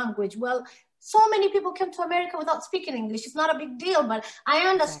speak the language, well, so many people came to America without speaking English. It's not a big deal, but I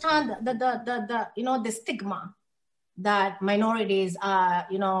understand the stigma that minorities are,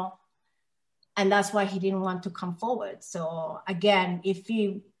 and that's why he didn't want to come forward. So again, if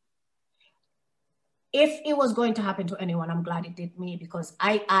it was going to happen to anyone, I'm glad it did me, because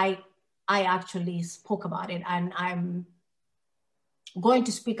I actually spoke about it, and I'm going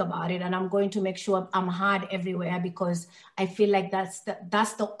to speak about it, and I'm going to make sure I'm heard everywhere, because I feel like that's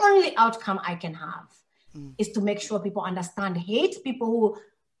the only outcome I can have, is to make sure people understand hate, people who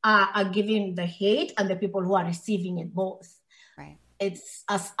are giving the hate and the people who are receiving it both. Right. It's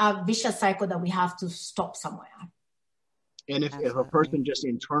a vicious cycle that we have to stop somewhere. And if a person just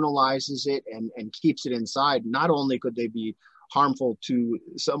internalizes it and keeps it inside, not only could they be harmful to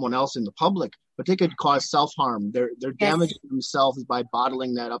someone else in the public, but they could cause self-harm. They're damaging themselves by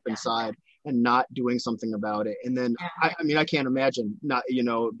bottling that up inside and not doing something about it. And then, I can't imagine not,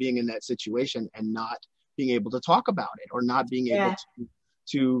 being in that situation and not being able to talk about it, or not being able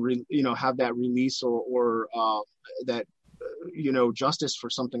to have that release or that, justice for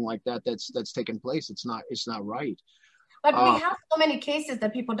something like that's taken place. It's not right. But we have so many cases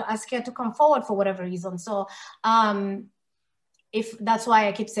that people are scared to come forward for whatever reason. So if that's why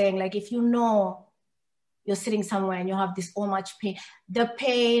I keep saying, like, if you know you're sitting somewhere and you have this so much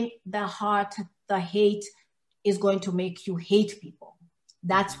pain, the heart, the hate is going to make you hate people.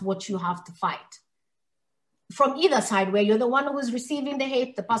 That's what you have to fight. From either side, where you're the one who is receiving the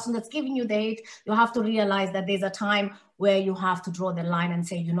hate, the person that's giving you the hate, you have to realize that there's a time where you have to draw the line and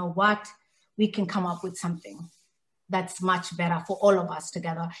say, you know what, we can come up with something that's much better for all of us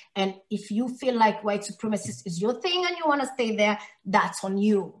together. And if you feel like white supremacist is your thing and you want to stay there, that's on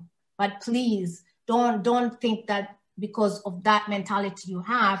you. But please don't think that because of that mentality you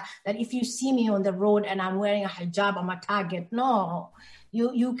have, that if you see me on the road and I'm wearing a hijab, I'm a target. No,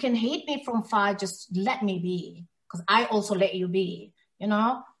 you can hate me from far. Just let me be, because I also let you be. You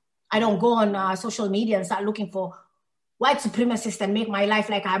know, I don't go on social media and start looking for white supremacists and make my life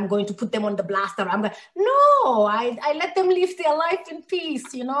like I'm going to put them on the blaster. No, I let them live their life in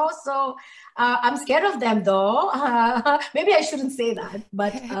peace, you know? So I'm scared of them though. Maybe I shouldn't say that,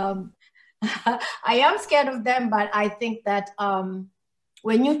 but I am scared of them. But I think that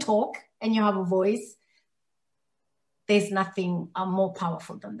when you talk and you have a voice, there's nothing more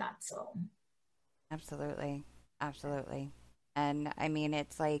powerful than that. So. Absolutely. Absolutely. And I mean,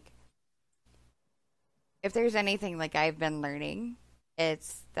 it's like, if there's anything like I've been learning,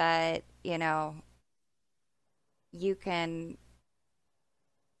 it's that, you know,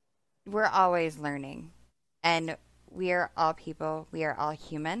 we're always learning, and we are all people, we are all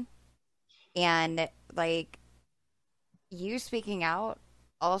human. And like, you speaking out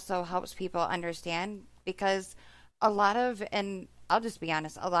also helps people understand, because and I'll just be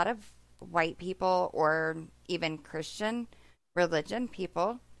honest, a lot of white people or even Christian religion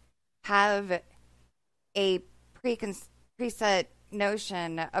people have a preset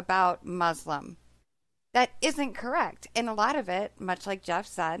notion about Muslim that isn't correct. And a lot of it, much like Jeff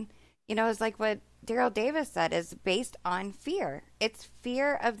said, you know, is like what Daryl Davis said, is based on fear. It's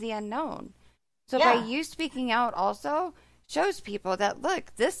fear of the unknown. So by you speaking out also shows people that,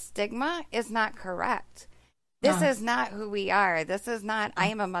 look, this stigma is not correct. This is not who we are. This is not, I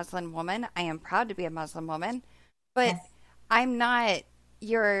am a Muslim woman. I am proud to be a Muslim woman, but I'm not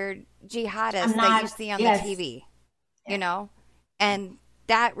your jihadist that you see on the TV, you know, and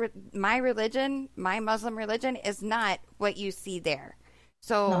that my religion, my Muslim religion, is not what you see there.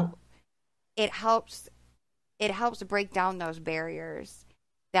 So it helps break down those barriers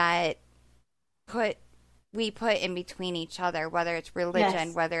that we put in between each other, whether it's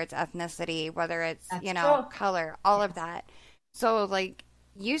religion, whether it's ethnicity, whether it's, you know, color, all of that. So like,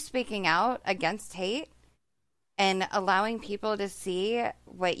 you speaking out against hate and allowing people to see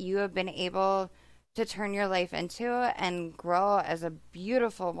what you have been able to turn your life into and grow as a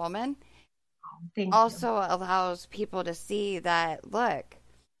beautiful woman also allows people to see that, look,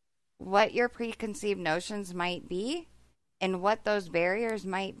 what your preconceived notions might be and what those barriers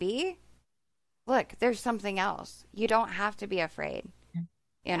might be. Look, there's something else. You don't have to be afraid,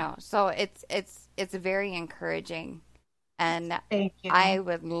 you know? So it's very encouraging. And I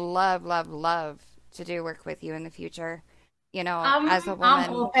would love to do work with you in the future, you know, as a woman.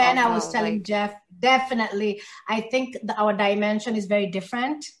 I'm open. I was telling Jeff, definitely. I think our dimension is very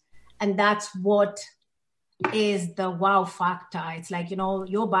different. And that's what is the wow factor. It's like, you know,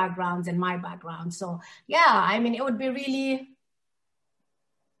 your backgrounds and my background. So yeah, I mean, it would be really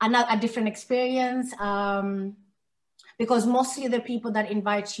a different experience. Because mostly the people that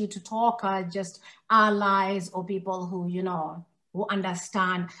invite you to talk are just allies or people who, you know, who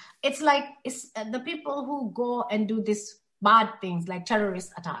understand. It's like the people who go and do these bad things like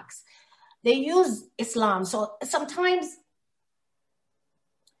terrorist attacks. They use Islam. So sometimes,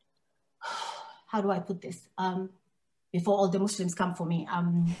 how do I put this? Before all the Muslims come for me.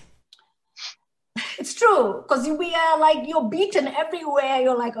 It's true, because we are like, you're beaten everywhere.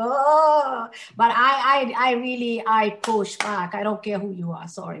 You're like, oh, but I really push back. I don't care who you are.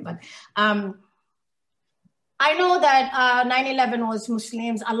 Sorry, but I know that 9/11 was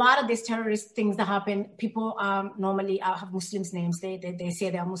Muslims. A lot of these terrorist things that happen, people normally have Muslims' names. They say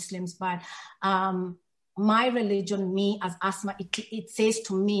they're Muslims, but my religion, me as Asma, it says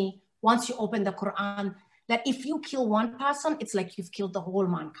to me, once you open the Quran, that if you kill one person, it's like you've killed the whole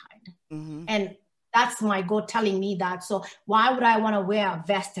mankind. Mm-hmm. And that's my God telling me that. So why would I want to wear a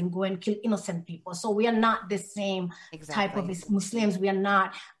vest and go and kill innocent people? So we are not the same type of Muslims. We are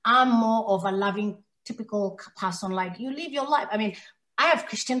not. I'm more of a loving, typical person. Like, you live your life. I mean, I have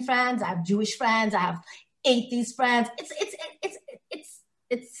Christian friends. I have Jewish friends. I have atheist friends.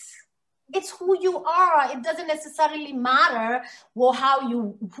 It's who you are. It doesn't necessarily matter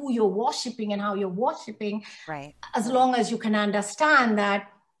who you're worshiping and how you're worshiping. Right. As long as you can understand that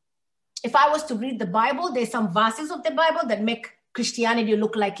if I was to read the Bible, there's some verses of the Bible that make Christianity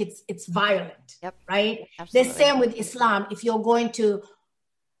look like it's violent, right? Absolutely. The same with Islam. If you're going to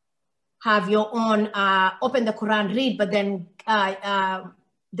have your own, open the Quran, read, but then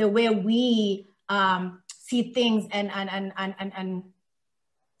the way we see things and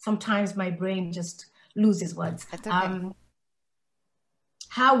sometimes my brain just loses words. That's okay.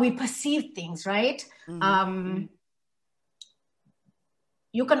 How we perceive things, right? Mm-hmm.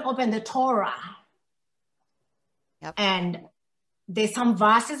 You can open the Torah, and there's some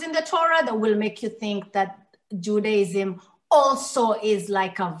verses in the Torah that will make you think that Judaism also is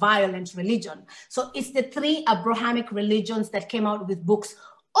like a violent religion. So it's the 3 Abrahamic religions that came out with books,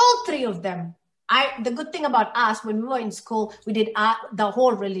 all 3 of them. The good thing about us, when we were in school, we did the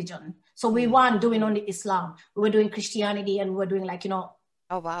whole religion. So we weren't doing only Islam. We were doing Christianity, and we were doing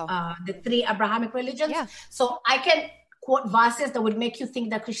oh, wow. The 3 Abrahamic religions. Yeah. So I can quote verses that would make you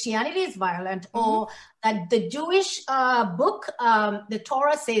think that Christianity is violent, or that the Jewish book, the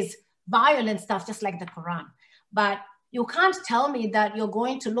Torah, says violent stuff, just like the Quran. But you can't tell me that you're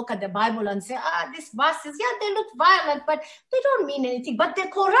going to look at the Bible and say, these verses, they look violent, but they don't mean anything. But the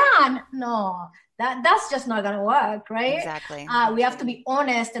Quran, no, that's just not going to work, right? Exactly. We have to be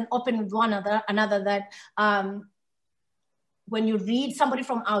honest and open with one another that when you read somebody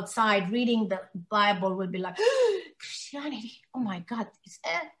from outside, reading the Bible will be like, Christianity, oh my God,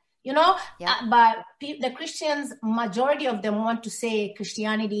 but the Christians, majority of them want to say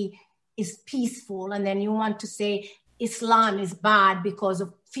Christianity is peaceful, and then you want to say Islam is bad because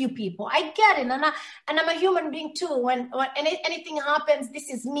of few people. I get it, and I'm a human being too. When anything happens, this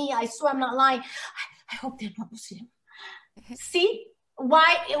is me. I swear I'm not lying. I hope they're not Muslim. See?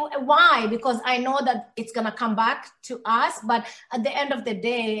 Why? Because I know that it's going to come back to us. But at the end of the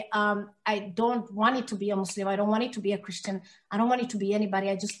day, I don't want it to be a Muslim. I don't want it to be a Christian. I don't want it to be anybody.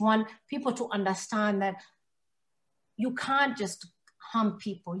 I just want people to understand that you can't just harm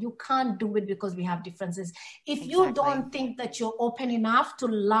people. You can't do it because we have differences. If you don't think that you're open enough to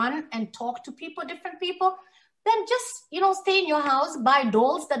learn and talk to people, different people, then just, stay in your house, buy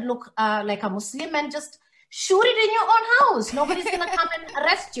dolls that look like a Muslim, and just shoot it in your own house. Nobody's going to come and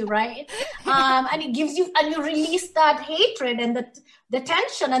arrest you, right? And it gives you, and you release that hatred and the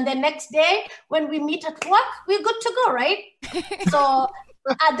tension. And the next day, when we meet at work, we're good to go, right? So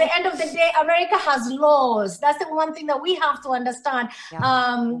at the end of the day, America has laws. That's the one thing that we have to understand.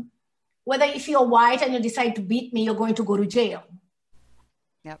 Yeah. Whether if you're white and you decide to beat me, you're going to go to jail.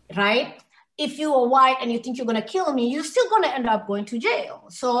 Yep. Right? If you are white and you think you're going to kill me, you're still going to end up going to jail.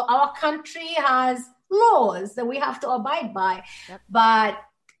 So our country has laws that we have to abide by. Yep. But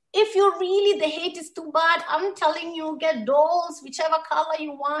if you really, the hate is too bad, I'm telling you, get dolls, whichever color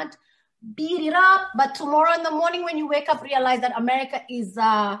you want, beat it up. But tomorrow in the morning when you wake up, realize that America is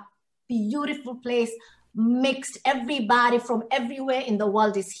a beautiful place, mixed. Everybody from everywhere in the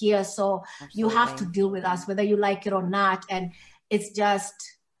world is here. So absolutely, you have to deal with us, whether you like it or not. And it's just,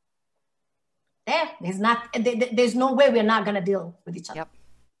 there's no way we're not going to deal with each other. Yep.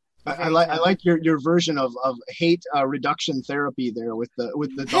 I like your version of hate reduction therapy there with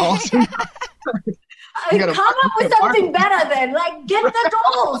the dolls. Come up with something better then. Like, get the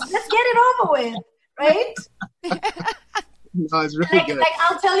dolls. Let's get it over with, right? No, it's really good. Like,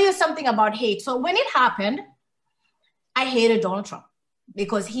 I'll tell you something about hate. So when it happened, I hated Donald Trump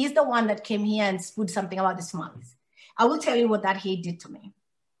because he's the one that came here and spewed something about the Somalis. I will tell you what that hate did to me.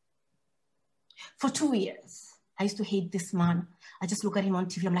 For 2 years, I used to hate this man. I just look at him on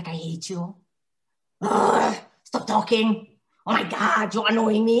TV. I'm like, I hate you. Ugh, stop talking. Oh my God, you're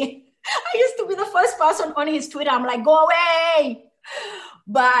annoying me. I used to be the first person on his Twitter. I'm like, go away.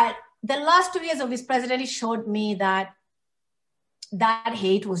 But the last 2 years of his presidency showed me that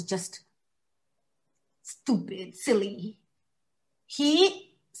hate was just stupid, silly. He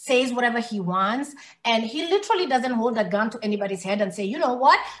says whatever he wants, and he literally doesn't hold a gun to anybody's head and say, you know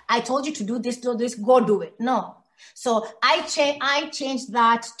what? I told you to do this, go do it. No. So I changed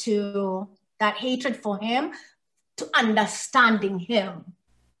that to that hatred for him to understanding him,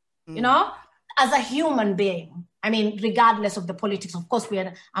 as a human being. I mean, regardless of the politics, of course,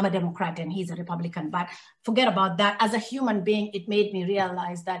 I'm a Democrat and he's a Republican, but forget about that. As a human being, it made me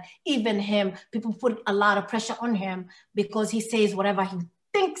realize that even him, people put a lot of pressure on him because he says whatever he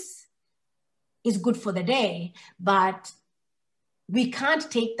thinks is good for the day, but we can't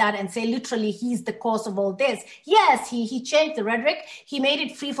take that and say literally he's the cause of all this. Yes, he changed the rhetoric. He made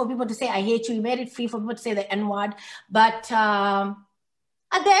it free for people to say, I hate you. He made it free for people to say the N-word. But at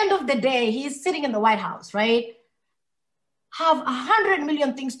the end of the day, he's sitting in the White House, right? Have 100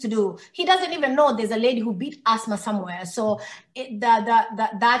 million things to do. He doesn't even know there's a lady who beat Asma somewhere. So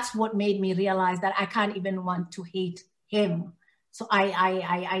that's what made me realize that I can't even want to hate him So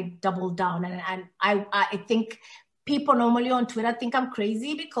I doubled down, and I think people normally on Twitter think I'm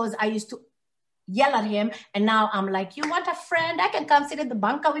crazy because I used to yell at him, and now I'm like, you want a friend? I can come sit in the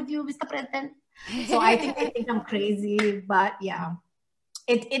bunker with you, Mr. President. So I think I'm crazy, but yeah.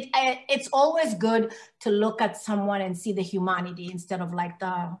 It's always good to look at someone and see the humanity instead of like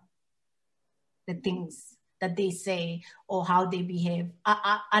the things that they say or how they behave.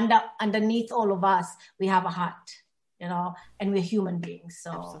 Underneath all of us, we have a heart, and we're human beings.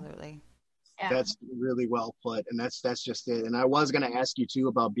 So absolutely. Yeah. That's really well put, and that's just it. And I was going to ask you too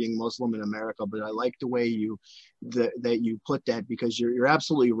about being Muslim in America, but I like the way that you put that, because you're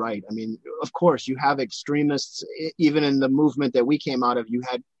absolutely right. I mean, of course, you have extremists. Even in the movement that we came out of, you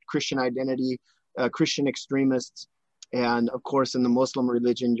had Christian identity, Christian extremists, and of course, in the Muslim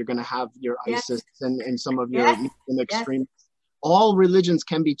religion, you're going to have your ISIS and some of your Muslim extremists. All religions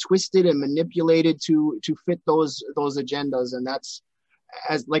can be twisted and manipulated to fit those agendas, and that's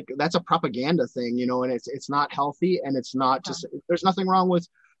a propaganda thing, and it's not healthy, and it's not just, there's nothing wrong with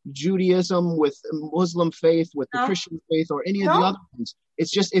Judaism, with Muslim faith, with the Christian faith, or any of the other ones.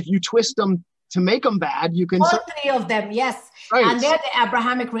 It's just, if you twist them to make them bad, you can. All three of them, yes. Right. And they're the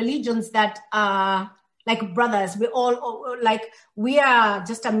Abrahamic religions that like brothers. We are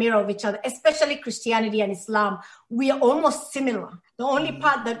just a mirror of each other, especially Christianity and Islam. We are almost similar. The only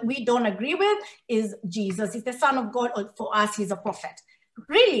part that we don't agree with is Jesus. He's the Son of God, or for us, he's a prophet.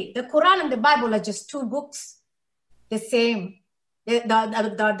 Really, the Quran and the Bible are just two books, the same.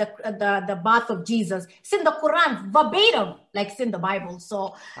 The birth of Jesus, it's in the Quran verbatim, like it's in the Bible.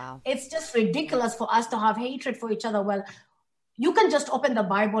 So It's just ridiculous for us to have hatred for each other. Well, you can just open the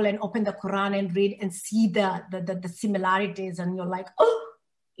Bible and open the Quran and read and see the similarities, and you're like,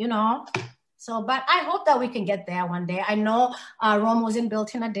 So, but I hope that we can get there one day. I know Rome wasn't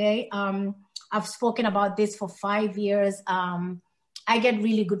built in a day. I've spoken about this for 5 years. I get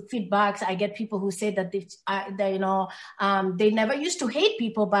really good feedbacks. I get people who say that they never used to hate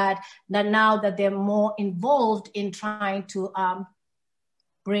people, but that now that they're more involved in trying to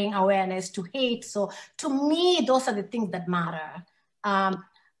bring awareness to hate. So to me, those are the things that matter.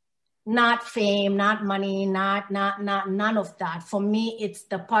 Not fame, not money, not none of that. For me, it's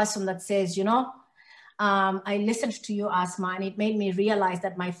the person that says, I listened to you, Asma, and it made me realize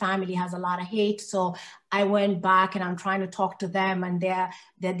that my family has a lot of hate. So I went back and I'm trying to talk to them, and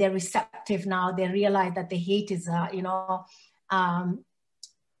they're receptive now. They realize that the hate is,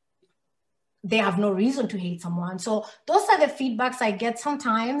 they have no reason to hate someone. So those are the feedbacks I get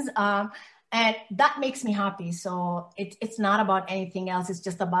sometimes. And that makes me happy. So it's not about anything else. It's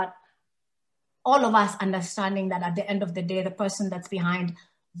just about all of us understanding that at the end of the day, the person that's behind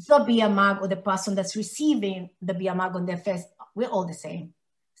the beer mug or the person that's receiving the beer mug on their face, we're all the same.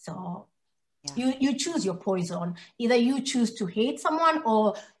 So you choose your poison. Either you choose to hate someone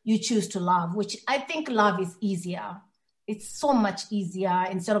or you choose to love, which I think love is easier. It's so much easier,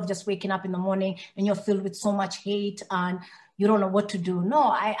 instead of just waking up in the morning and you're filled with so much hate and you don't know what to do. No,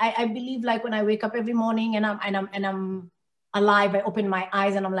 I believe, like, when I wake up every morning and I'm alive, I open my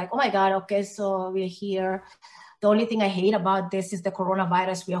eyes and I'm like, oh my God, okay, so we're here. The only thing I hate about this is the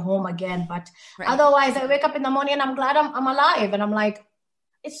coronavirus. We are home again. But otherwise, I wake up in the morning and I'm glad I'm alive. And I'm like,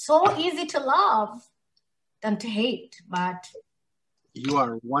 it's so easy to love than to hate. But you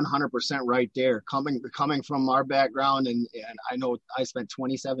are 100% right there. Coming from our background, and I know I spent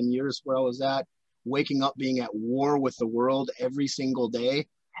 27 years where I was at, waking up being at war with the world every single day.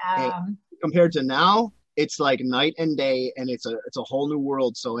 Compared to now, it's like night and day, and it's a whole new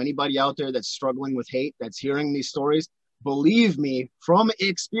world. So anybody out there that's struggling with hate, that's hearing these stories, believe me, from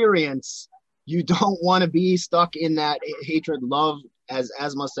experience, you don't want to be stuck in that hatred. Love, as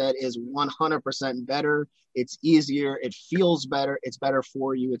Asma said, is 100% better. It's easier. It feels better. It's better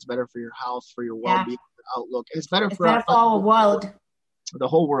for you. It's better for your health, for your well-being, outlook. And it's better for our world. The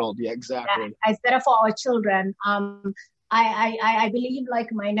whole world. Yeah, exactly. Yeah, it's better for our children. I believe,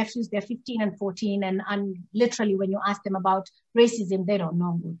 like, my nephews, they're 15 and 14, and literally when you ask them about racism, they don't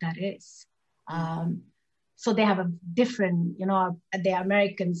know what that is. So they have a different, they're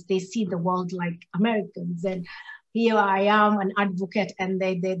Americans, they see the world like Americans. And here I am, an advocate, and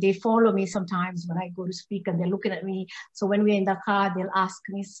they follow me sometimes when I go to speak, and they're looking at me. So when we're in the car, they'll ask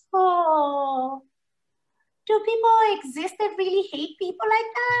me, so do people exist that really hate people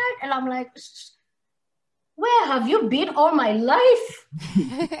like that? And I'm like, where have you been all my life?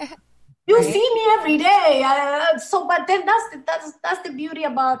 You see me every day. But then that's the beauty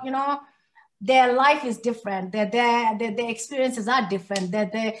about, their life is different. Their experiences are different.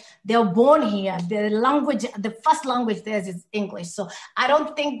 They're born here. The first language theirs is English. So I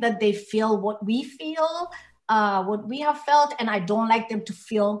don't think that they feel what we feel. what we have felt, and I don't like them to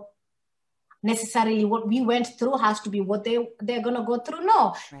feel necessarily what we went through has to be what they're going to go through.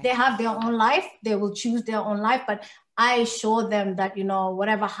 No, right. They have their own life. They will choose their own life. But I show them that,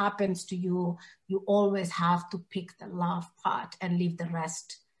 whatever happens to you, you always have to pick the love part and leave the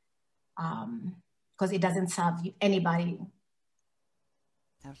rest, because it doesn't serve anybody.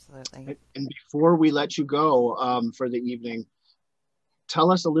 Absolutely. And before we let you go for the evening,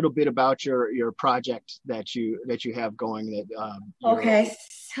 tell us a little bit about your project that you have going. Okay.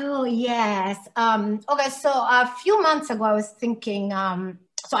 So yes. Okay. So a few months ago, I was thinking.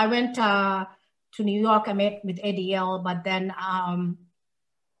 So I went to New York. I met with ADL, but then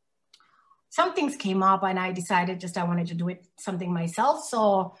some things came up, and I decided I wanted to do something myself.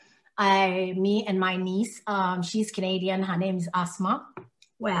 So me and my niece. She's Canadian. Her name is Asma.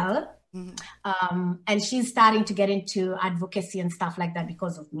 Well. Mm-hmm. And she's starting to get into advocacy and stuff like that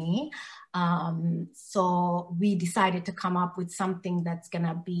because of me. So we decided to come up with something that's going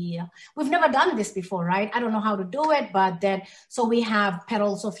to be, we've never done this before, right? I don't know how to do it, but then, so we have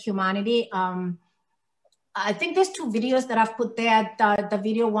Petals of Humanity. I think there's 2 videos that I've put there. The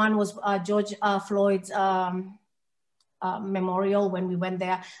video one was George Floyd's memorial. When we went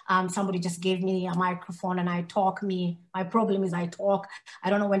there, somebody just gave me a microphone and I talk. My problem is I talk. I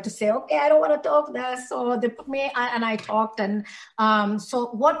don't know when to say, okay, I don't want to talk there. So they put me and I talked. And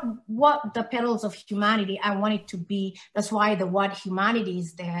so what the Petals of Humanity, I want it to be, that's why the word humanity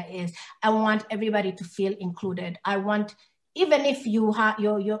is there, is I want everybody to feel included. I want, even if you have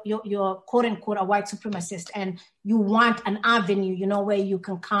you're quote unquote a white supremacist and you want an avenue, where you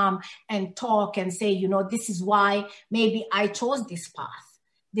can come and talk and say, this is why maybe I chose this path.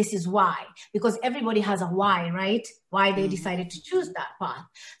 This is why, because everybody has a why, right? Why they decided to choose that path.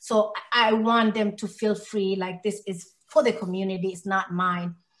 So I want them to feel free, like this is for the community, it's not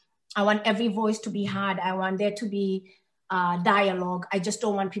mine. I want every voice to be heard. I want there to be dialogue. I just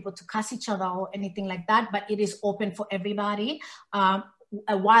don't want people to cuss each other or anything like that, but it is open for everybody, a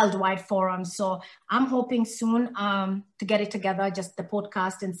worldwide forum. So I'm hoping soon to get it together, just the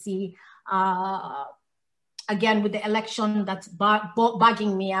podcast, and see, again, with the election that's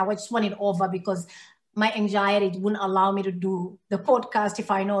bugging me, I just want it over because my anxiety wouldn't allow me to do the podcast if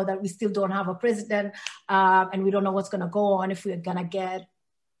I know that we still don't have a president and we don't know what's going to go on, if we're going to get,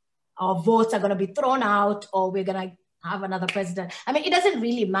 our votes are going to be thrown out, or we're going to have another president. I mean, it doesn't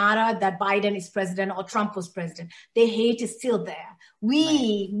really matter that Biden is president or Trump was president. The hate is still there.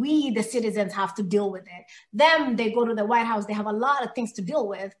 We, the citizens, have to deal with it. Them, they go to the White House, they have a lot of things to deal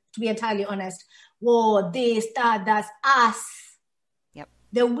with, to be entirely honest. Whoa, this, that's us. Yep.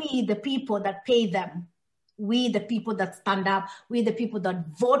 We, the people that pay them, we, the people that stand up, we, the people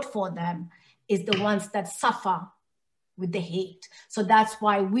that vote for them, is the ones that suffer with the hate. So that's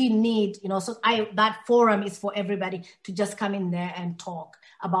why we need, that forum is for everybody to just come in there and talk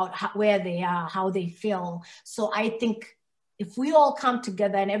about where they are, how they feel. So I think if we all come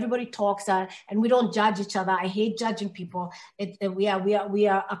together and everybody talks and we don't judge each other, I hate judging people. We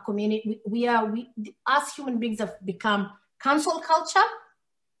are a community. Us human beings have become cancel culture,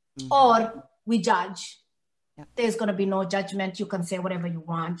 or we judge. There's going to be no judgment. You can say whatever you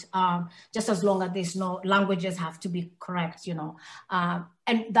want, just as long as there's no languages have to be correct,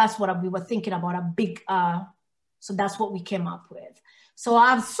 and that's what we were thinking about, a big, so that's what we came up with. So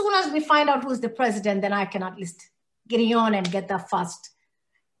as soon as we find out who's the president, then I can at least get on and get the first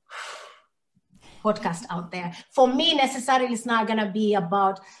podcast out there. For me, necessarily, it's not going to be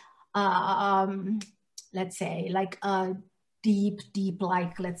about, let's say, like deep,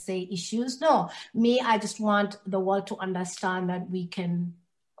 like, let's say, issues. No, I just want the world to understand that we can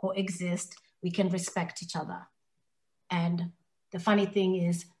coexist, we can respect each other. And the funny thing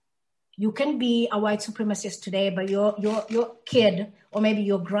is, you can be a white supremacist today, but your kid or maybe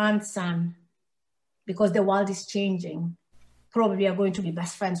your grandson, because the world is changing, probably are going to be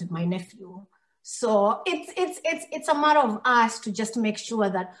best friends with my nephew. So it's a matter of us to just make sure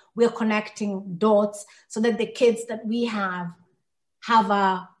that we're connecting dots so that the kids that we have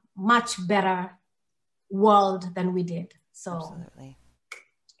a much better world than we did. So, absolutely.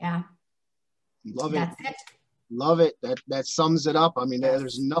 Yeah. Love it. That's it. Love it. That sums it up. I mean,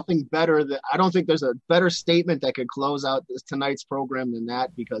 there's nothing better I don't think there's a better statement that could close out tonight's program than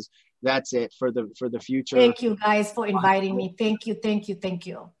that, because that's it for the future. Thank you guys for inviting me. Thank you.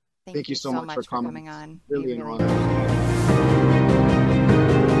 Thank you so much for coming on. Really an honor.